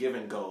it's a give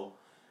and go.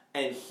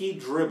 And he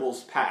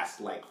dribbles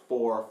past like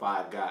 4 or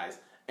 5 guys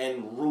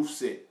and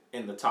roofs it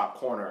in the top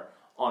corner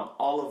on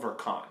Oliver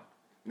Kahn.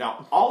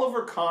 Now,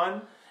 Oliver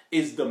Kahn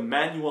is the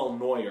Manuel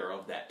Neuer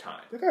of that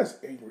time. That guy's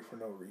angry for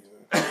no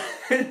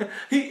reason.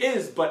 He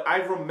is, but I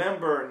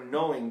remember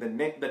knowing the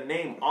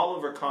name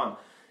Oliver Kahn.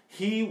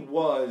 He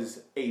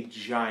was a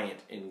giant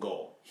in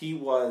goal.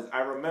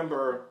 I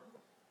remember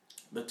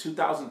the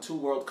 2002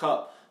 World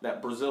Cup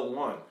that Brazil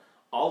won.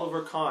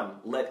 Oliver Kahn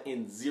let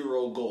in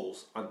 0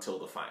 goals until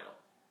the final.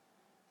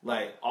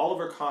 Like,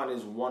 Oliver Kahn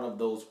is one of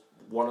those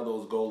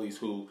goalies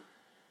who,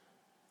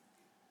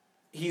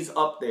 he's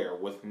up there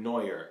with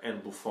Neuer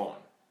and Buffon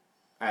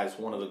as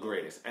one of the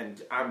greatest.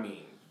 And I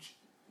mean,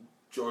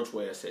 George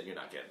Weah said, "You're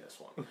not getting this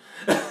one."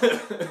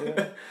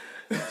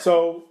 Yeah.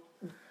 So,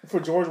 for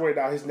George Weah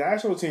now, his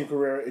national team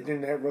career, it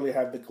didn't really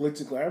have the glitz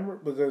and glamour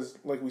because,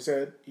 like we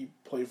said, he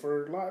played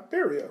for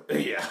Liberia.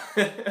 Yeah.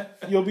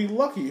 You'll be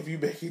lucky if you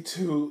make it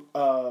to,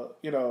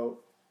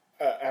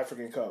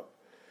 African Cup.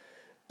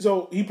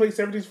 So, he played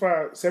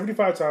 75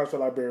 times for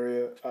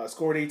Liberia,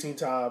 scored 18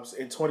 times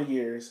in 20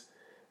 years.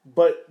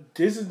 But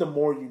this is the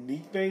more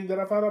unique thing that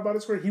I found out about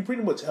his career. He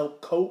pretty much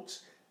helped coach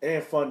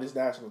and fund his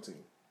national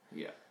team.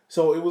 Yeah.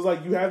 So, it was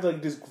like you had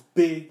like this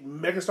big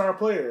megastar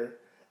player.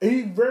 And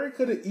he very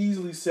could have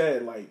easily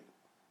said, like,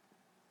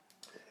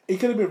 it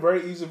could have been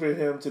very easy for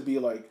him to be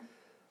like,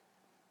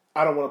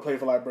 I don't want to play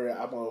for Liberia,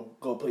 I'm going to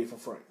go play for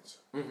France.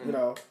 Mm-hmm. You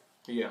know?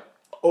 Yeah.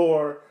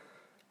 Or,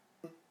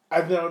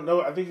 I don't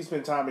know, I think he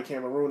spent time in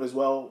Cameroon as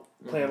well,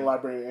 playing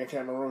Liberia and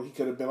Cameroon. He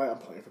could have been like, I'm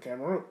playing for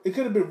Cameroon. It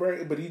could have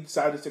been but he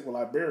decided to stick with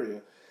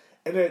Liberia.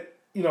 And that,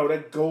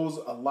 that goes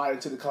a lot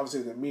into the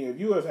conversation that me and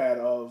you have had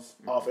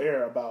off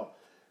air about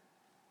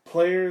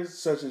players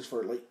such as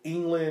for, like,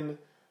 England,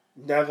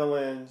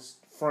 Netherlands,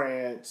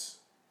 France,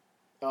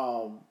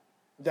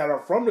 that are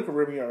from the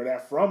Caribbean or that are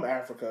from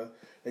Africa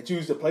that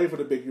choose to play for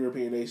the big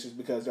European nations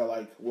because they're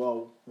like,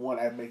 well, 1,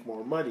 I make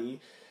more money,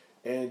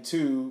 and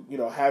 2,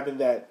 having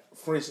that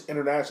French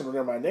international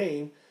in my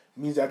name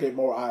means I get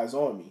more eyes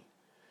on me.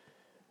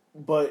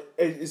 But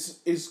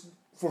it's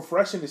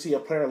refreshing to see a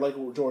player like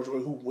George Weah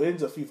who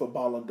wins a FIFA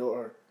Ballon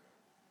d'Or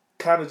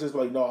kind of just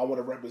like, no, I want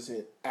to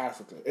represent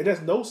Africa. And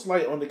there's no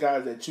slight on the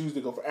guys that choose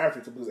to go for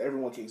Africa because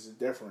everyone's case is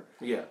different.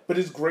 Yeah. But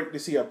it's great to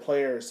see a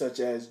player such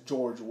as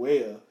George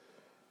Weah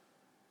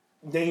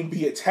name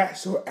be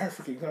attached to an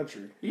African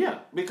country. Yeah,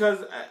 because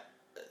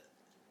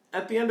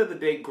at the end of the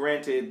day,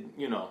 granted,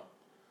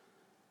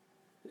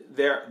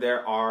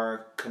 there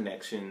are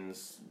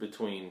connections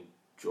between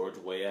George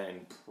Weah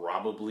and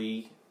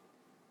probably,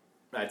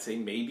 I'd say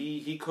maybe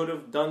he could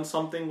have done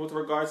something with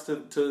regards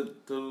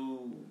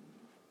to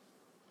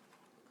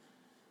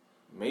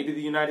maybe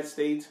the United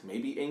States,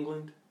 maybe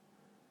England.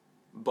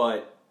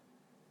 But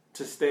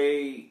to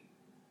stay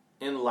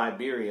in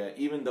Liberia,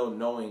 even though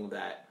knowing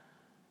that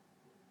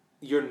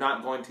you're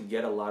not going to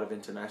get a lot of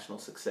international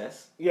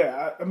success.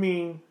 Yeah, I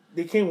mean,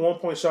 they came 1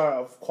 point shy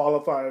of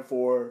qualifying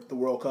for the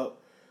World Cup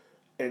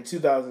in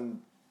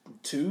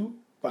 2002.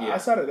 But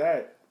outside of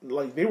that,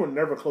 like, they were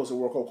never close to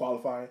World Cup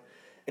qualifying.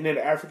 And then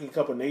the African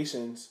Cup of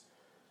Nations,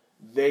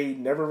 they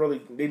never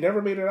made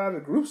it out of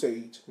the group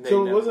stage.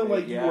 So it wasn't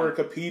like you were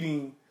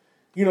competing.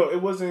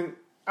 It wasn't.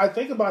 I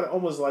think about it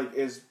almost like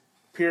as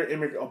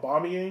Pierre-Emerick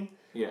Aubameyang,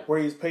 where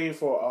he's paid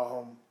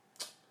for.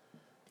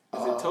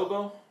 Is it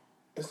Togo?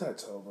 It's not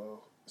Togo.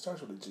 It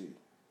starts with a G.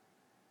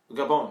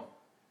 Gabon.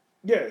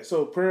 Yeah,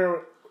 so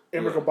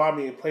Pierre-Emerick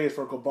Aubameyang plays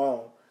for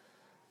Gabon,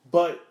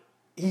 but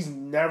he's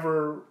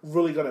never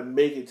really gonna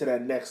make it to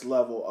that next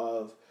level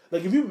of,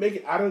 like, if you make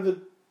it out of the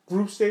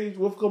group stage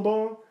with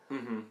Gabon,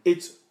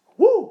 it's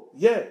woo,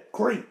 yeah,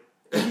 great.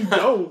 If you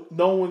don't,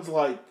 no one's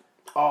like,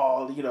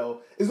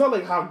 it's not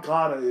like how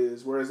Ghana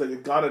is, where it's like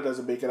if Ghana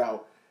doesn't make it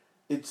out,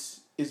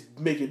 it's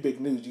making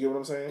big news. You get what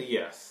I'm saying?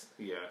 Yes,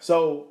 yeah.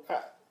 So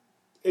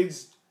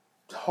it's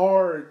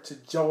hard to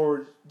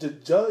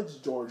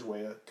judge George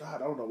Weah.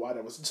 God, I don't know why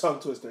that was a tongue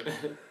twister.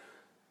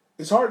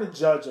 It's hard to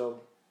judge him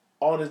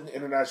on his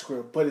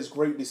international career, but it's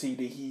great to see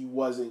that he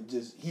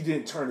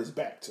didn't turn his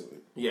back to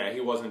it. Yeah, he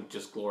wasn't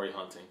just glory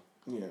hunting.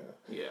 Yeah.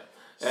 Yeah.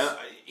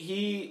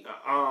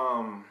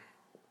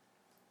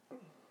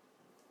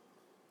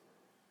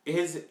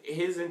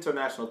 His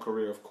international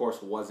career, of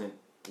course, wasn't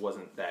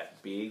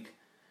that big.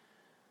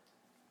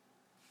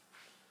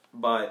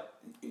 But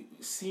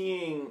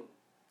seeing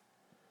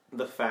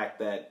the fact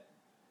that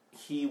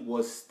he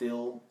was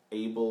still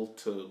able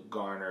to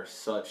garner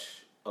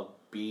such a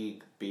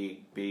big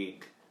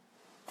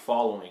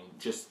following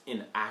just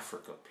in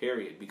Africa,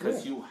 period.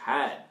 Because you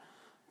had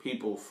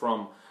people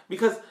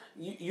because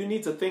you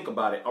need to think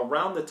about it.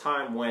 Around the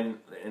time when,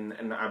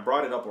 and I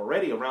brought it up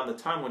already, around the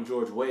time when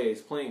George Weah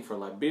is playing for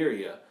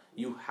Liberia,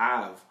 you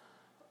have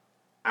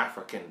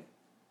African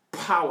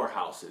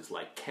powerhouses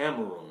like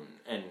Cameroon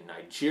and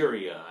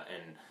Nigeria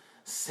and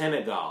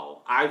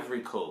Senegal,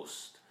 Ivory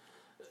Coast,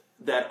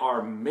 that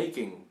are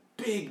making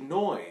big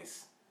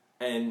noise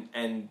and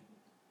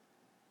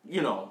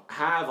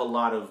have a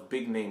lot of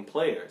big name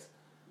players.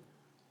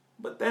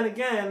 But then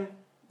again,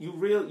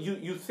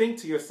 you think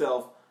to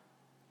yourself,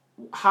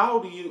 how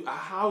do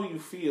you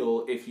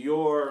feel if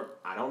you're,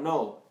 I don't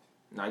know,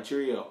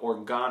 Nigeria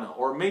or Ghana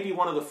or maybe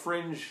one of the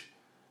fringe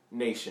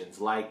nations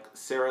like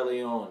Sierra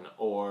Leone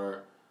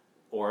or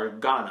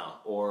Ghana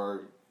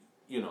or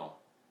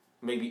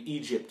maybe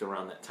Egypt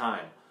around that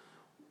time,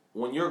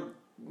 when you're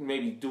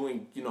maybe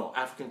doing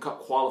African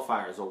Cup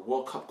qualifiers or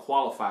World Cup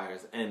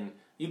qualifiers and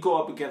you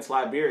go up against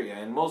Liberia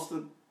and most of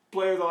the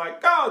players are like,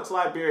 oh, it's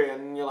Liberia,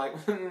 and you're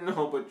like,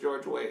 no, but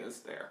George Weah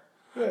is there.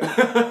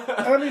 Yeah.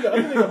 And I mean, the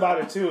other thing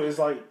about it too is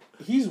like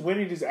he's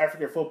winning these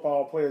African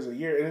football players a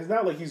year, and it's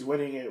not like he's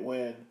winning it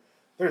when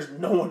there's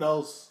no one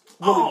else.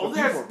 Really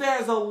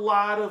There's a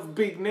lot of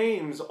big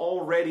names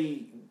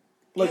already.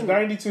 Like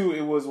 92,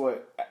 it was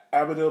what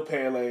Abdel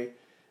Pele.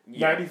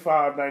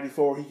 95,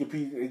 94, he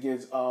competed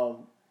against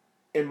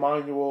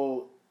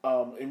Emmanuel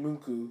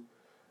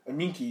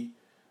Aminki.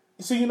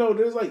 So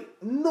there's like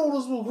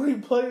noticeable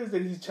great players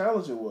that he's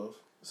challenging with.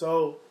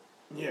 So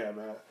yeah,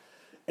 man.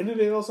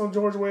 Anything else on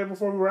George Weah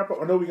before we wrap up?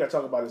 I know we got to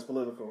talk about his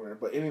political career,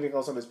 but anything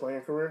else on his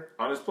playing career?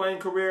 On his playing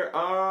career,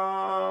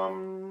 not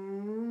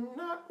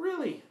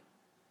really.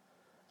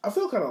 I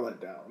feel kind of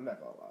let down. I'm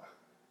not gonna lie.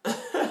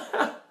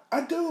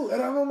 I do,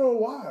 and I don't know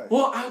why.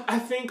 Well, I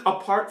think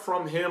apart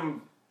from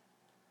him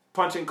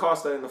punching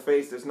Costa in the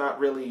face, there's not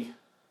really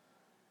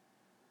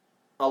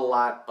a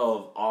lot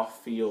of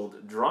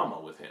off-field drama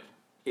with him.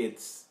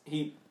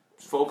 He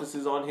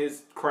focuses on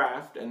his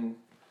craft and.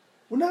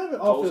 We're not even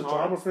off-field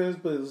drama, friends,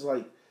 but it's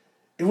like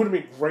it would have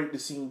been great to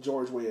see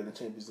George Weah in the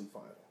Champions League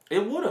final.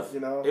 It would have,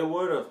 it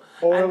would have,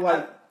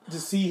 or to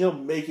see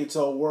him make it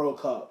to a World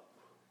Cup.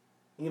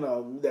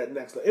 That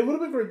next level. It would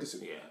have been great to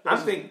see. Yeah, I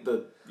think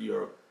the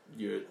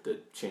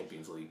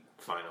Champions League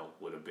final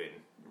would have been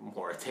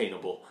more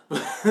attainable.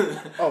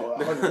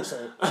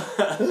 100%.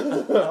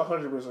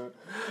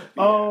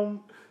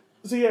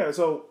 100%.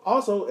 So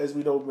also, as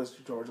we know,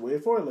 Mr. George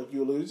Weah, like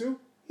you alluded to,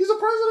 he's a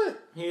president.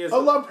 He is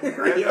of Liberia.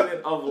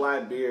 President of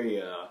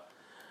Liberia.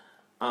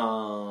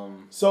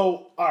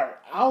 So, all right,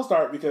 I'll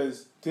start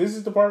because this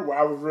is the part where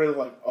I was really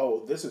like,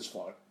 oh, this is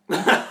fun. So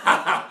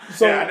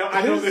yeah,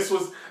 I know this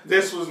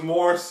was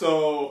more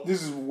so.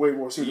 This is way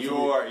more suited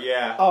for me.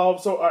 Yeah.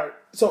 So all right.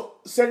 So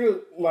second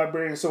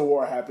Liberian Civil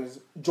War happens.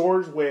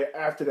 George Weah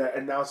after that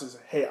announces,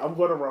 "Hey, I'm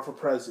going to run for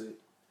president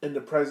in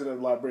the president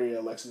of Liberia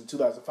election in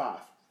 2005,"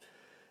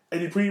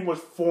 and he pretty much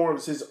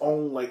forms his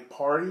own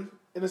party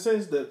in a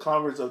sense, the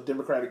Congress of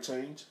Democratic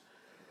Change.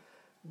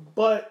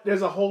 But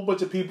there's a whole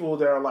bunch of people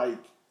that are like,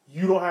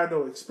 "You don't have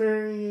no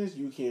experience.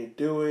 You can't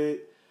do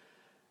it."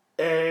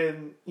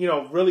 And,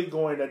 really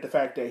going at the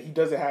fact that he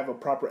doesn't have a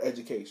proper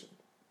education.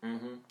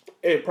 Mm-hmm.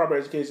 A proper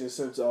education in the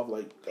sense of,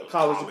 a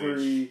college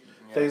degree,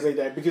 things like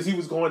that. Because he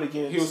was going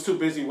against... He was too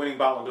busy winning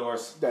Ballon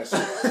d'Ors. That's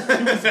it.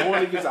 He was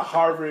going against a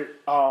Harvard...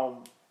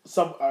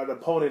 an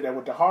opponent that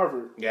went to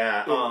Harvard.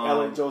 Yeah.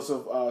 Ellen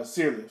Joseph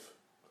Sirleaf.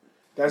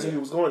 That's who he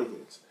was going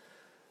against.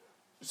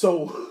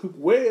 So,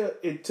 Weah,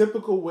 in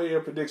typical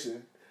Weah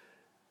prediction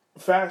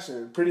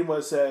fashion, pretty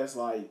much says,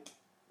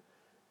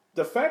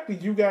 the fact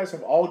that you guys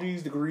have all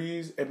these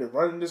degrees and been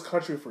running this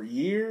country for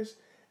years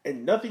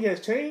and nothing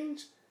has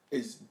changed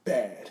is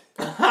bad.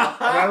 And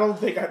I don't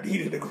think I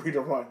need a degree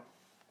to run.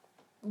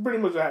 Pretty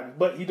much what happened.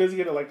 But he doesn't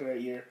get elected that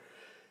year.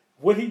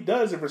 What he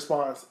does in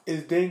response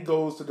is then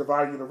goes to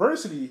Divine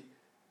University,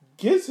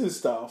 gets his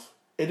stuff,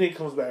 and then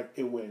comes back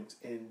and wins.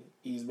 And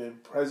he's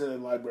been president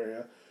of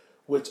Liberia,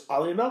 which,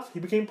 oddly enough,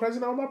 he became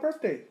president on my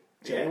birthday.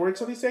 January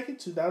 22nd,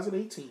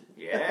 2018.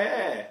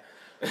 Yeah.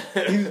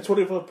 He's the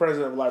 25th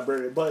president of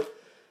Liberia. But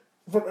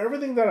from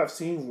everything that I've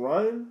seen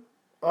run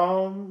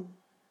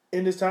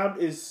in this time,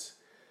 it's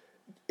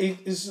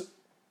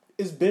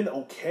been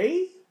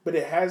okay. but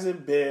it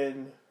hasn't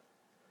been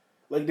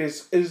like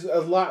there's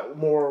a lot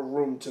more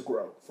room to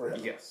grow for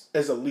him. Yes.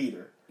 As a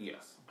leader.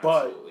 Yes.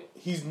 But absolutely.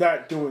 he's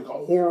not doing a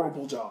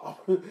horrible job.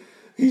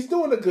 He's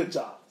doing a good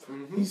job.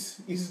 Mm-hmm.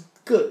 He's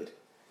good.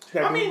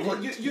 I mean,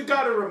 you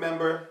got to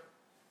remember,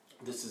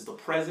 this is the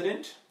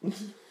president.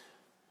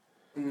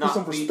 Put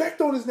some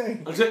respect on his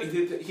name.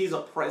 He's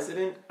a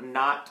president,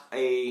 not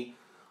a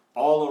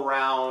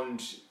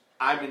all-around,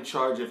 I'm in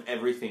charge of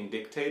everything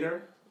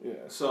dictator. Yeah.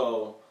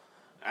 So,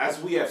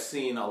 as we have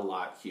seen a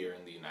lot here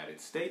in the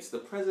United States, the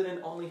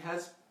president only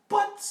has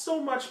but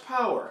so much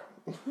power.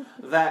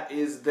 That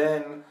is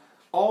then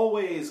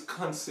always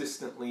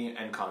consistently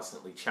and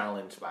constantly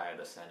challenged by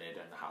the Senate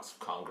and the House of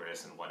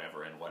Congress and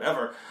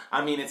whatever.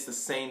 I mean, it's the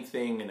same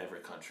thing in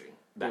every country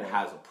that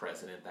has a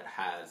president, that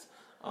has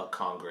a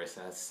Congress,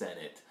 that has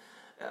Senate.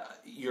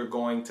 You're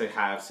going to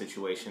have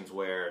situations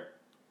where,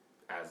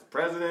 as the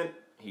president,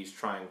 he's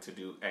trying to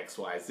do X,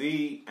 Y,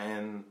 Z,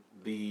 and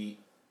the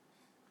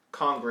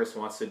Congress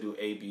wants to do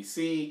A, B,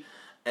 C,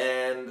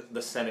 and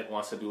the Senate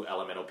wants to do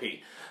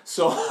LMNOP.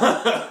 So,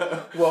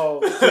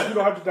 well, since we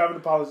don't have to dive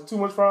into politics too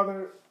much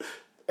farther,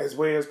 as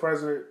way as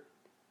president,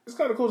 it's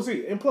kind of cool to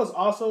see. And plus,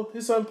 also,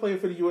 his son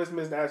played for the U.S.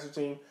 men's national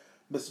team,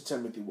 Mr.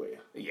 Timothy Weah.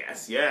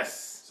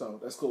 Yes. So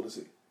that's cool to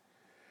see.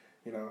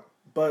 You know,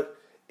 but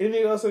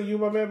anything else on you,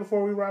 my man,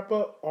 before we wrap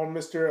up on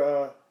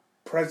Mr.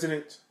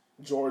 President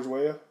George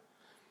Weah?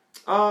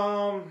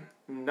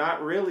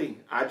 Not really.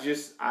 I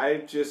just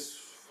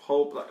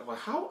hope. Like,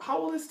 how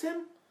old is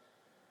Tim?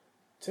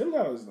 Tim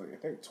now is like I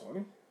think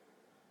 20.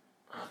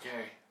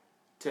 Okay,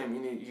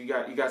 Tim, you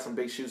got some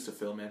big shoes to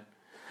fill, man.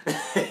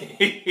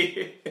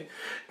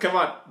 Come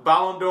on,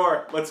 Ballon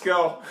d'Or, let's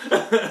go.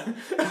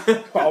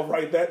 I'll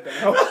write that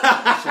down.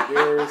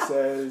 Shadir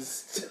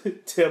says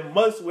Tim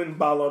must win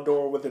Ballon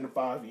d'Or within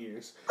 5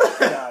 years.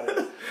 Got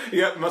it.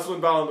 Yep, must win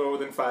Ballon d'Or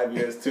within 5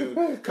 years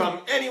to come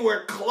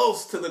anywhere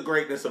close to the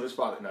greatness of his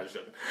father. No, just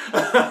joking.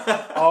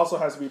 Also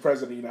has to be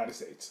president of the United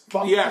States.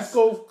 Yes. Let's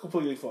go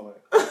completely for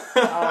it.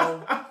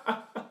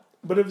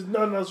 But if it's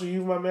nothing else for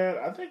you, my man,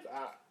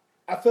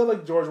 I feel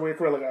like George Weah,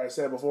 like I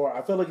said before,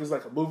 I feel like it's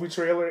like a movie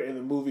trailer, and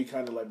the movie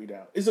kind of let me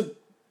down. It's a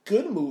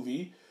good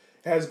movie.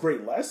 It has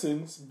great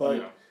lessons,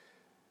 but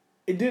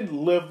it didn't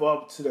live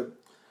up to the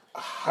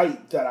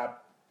hype that I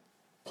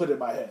put in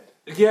my head.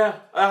 Yeah,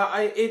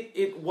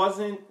 it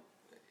wasn't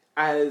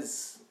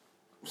as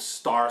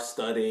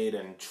star-studded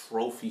and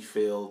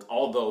trophy-filled,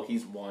 although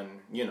he's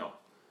won,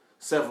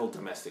 several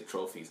domestic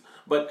trophies.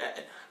 But,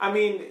 I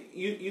mean,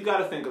 you got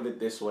to think of it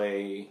this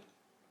way.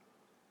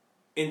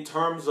 In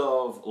terms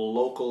of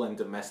local and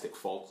domestic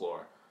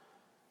folklore,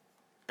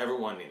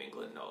 everyone in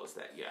England knows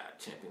that,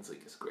 Champions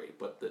League is great,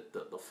 but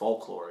the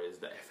folklore is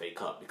the FA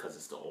Cup because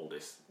it's the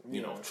oldest,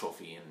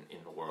 trophy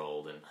in the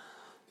world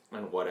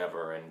and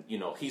whatever. And,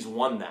 he's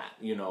won that.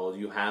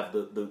 You have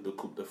the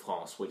Coupe de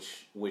France,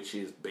 which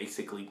is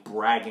basically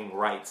bragging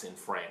rights in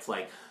France.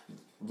 Like,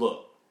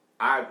 look,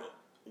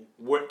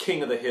 we're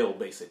king of the hill,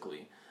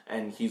 basically.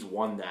 And he's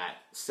won that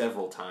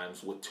several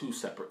times with 2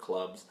 separate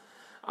clubs.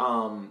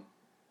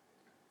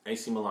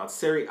 AC Milan.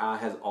 Serie A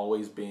has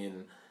always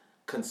been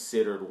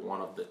considered one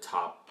of the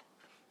top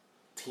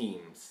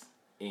teams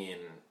in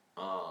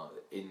the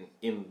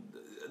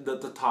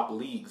top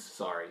leagues,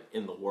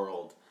 in the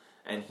world,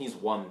 and he's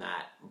won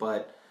that.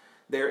 But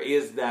there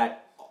is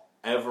that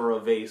ever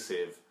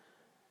evasive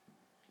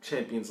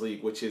Champions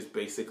League, which is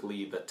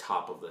basically the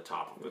top of the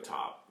top of the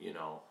top.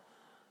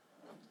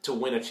 To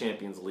win a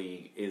Champions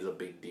League is a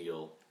big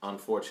deal.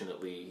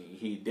 Unfortunately,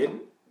 he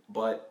didn't.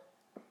 But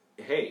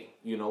hey,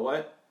 you know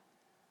what?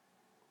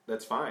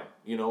 That's fine.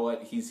 You know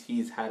what?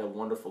 He's had a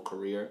wonderful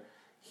career.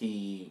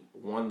 He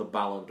won the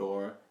Ballon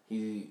d'Or.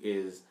 He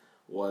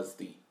was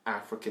the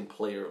African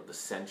Player of the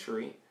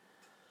Century,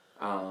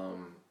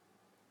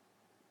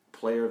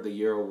 Player of the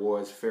Year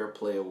awards, Fair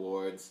Play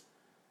awards,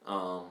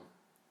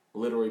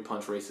 literally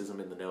punch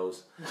racism in the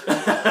nose.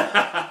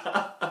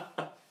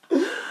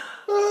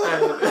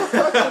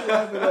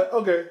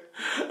 Okay.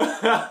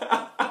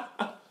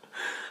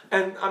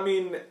 And I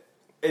mean,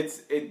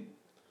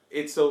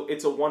 it's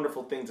a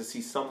wonderful thing to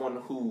see someone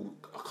who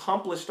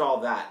accomplished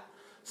all that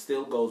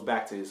still goes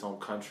back to his home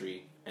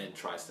country and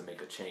tries to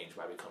make a change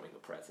by becoming the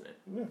president.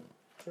 Yeah,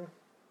 sure.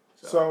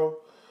 So,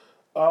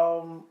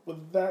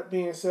 with that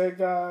being said,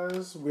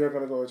 guys, we are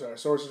going to go into our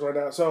sources right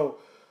now. So,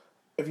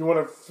 if you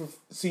want to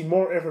see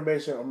more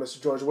information on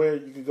Mr. George Weah,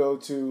 you can go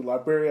to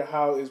Liberia,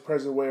 How is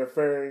President Weah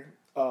Faring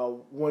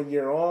 1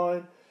 Year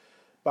On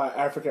by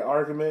African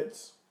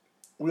Arguments.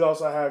 We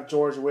also have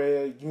George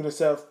Weah,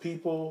 UNICEF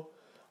People.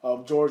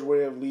 George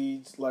Weah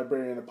leads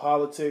Liberia in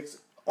politics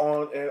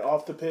on and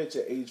off the pitch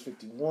at age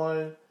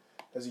 51.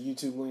 That's a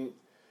YouTube link.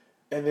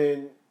 And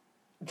then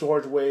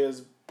George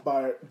Weah's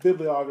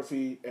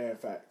bibliography and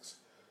facts.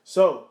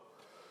 So,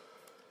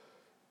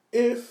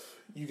 if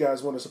you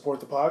guys want to support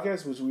the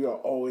podcast, which we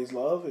always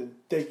love, and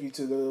thank you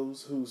to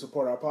those who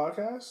support our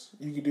podcast,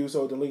 you can do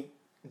so. The link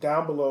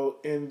down below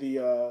in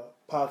the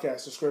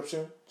podcast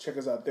description. Check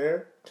us out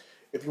there.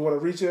 If you want to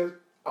reach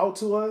out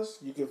to us,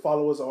 you can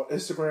follow us on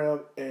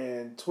Instagram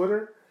and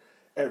Twitter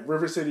at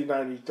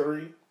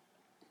RiverCity93.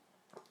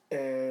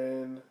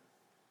 And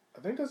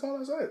I think that's all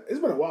I said. It's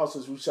been a while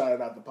since we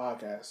shouted out the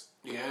podcast.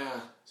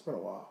 Yeah. It's been a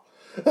while.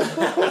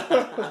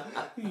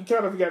 You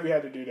kind of forgot we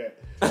had to do that.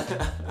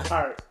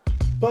 All right.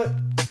 But,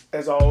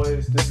 as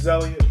always, this is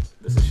Elliot.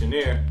 This is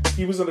Shanir.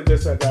 He was on the good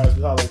side, guys.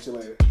 We'll holler at you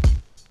later.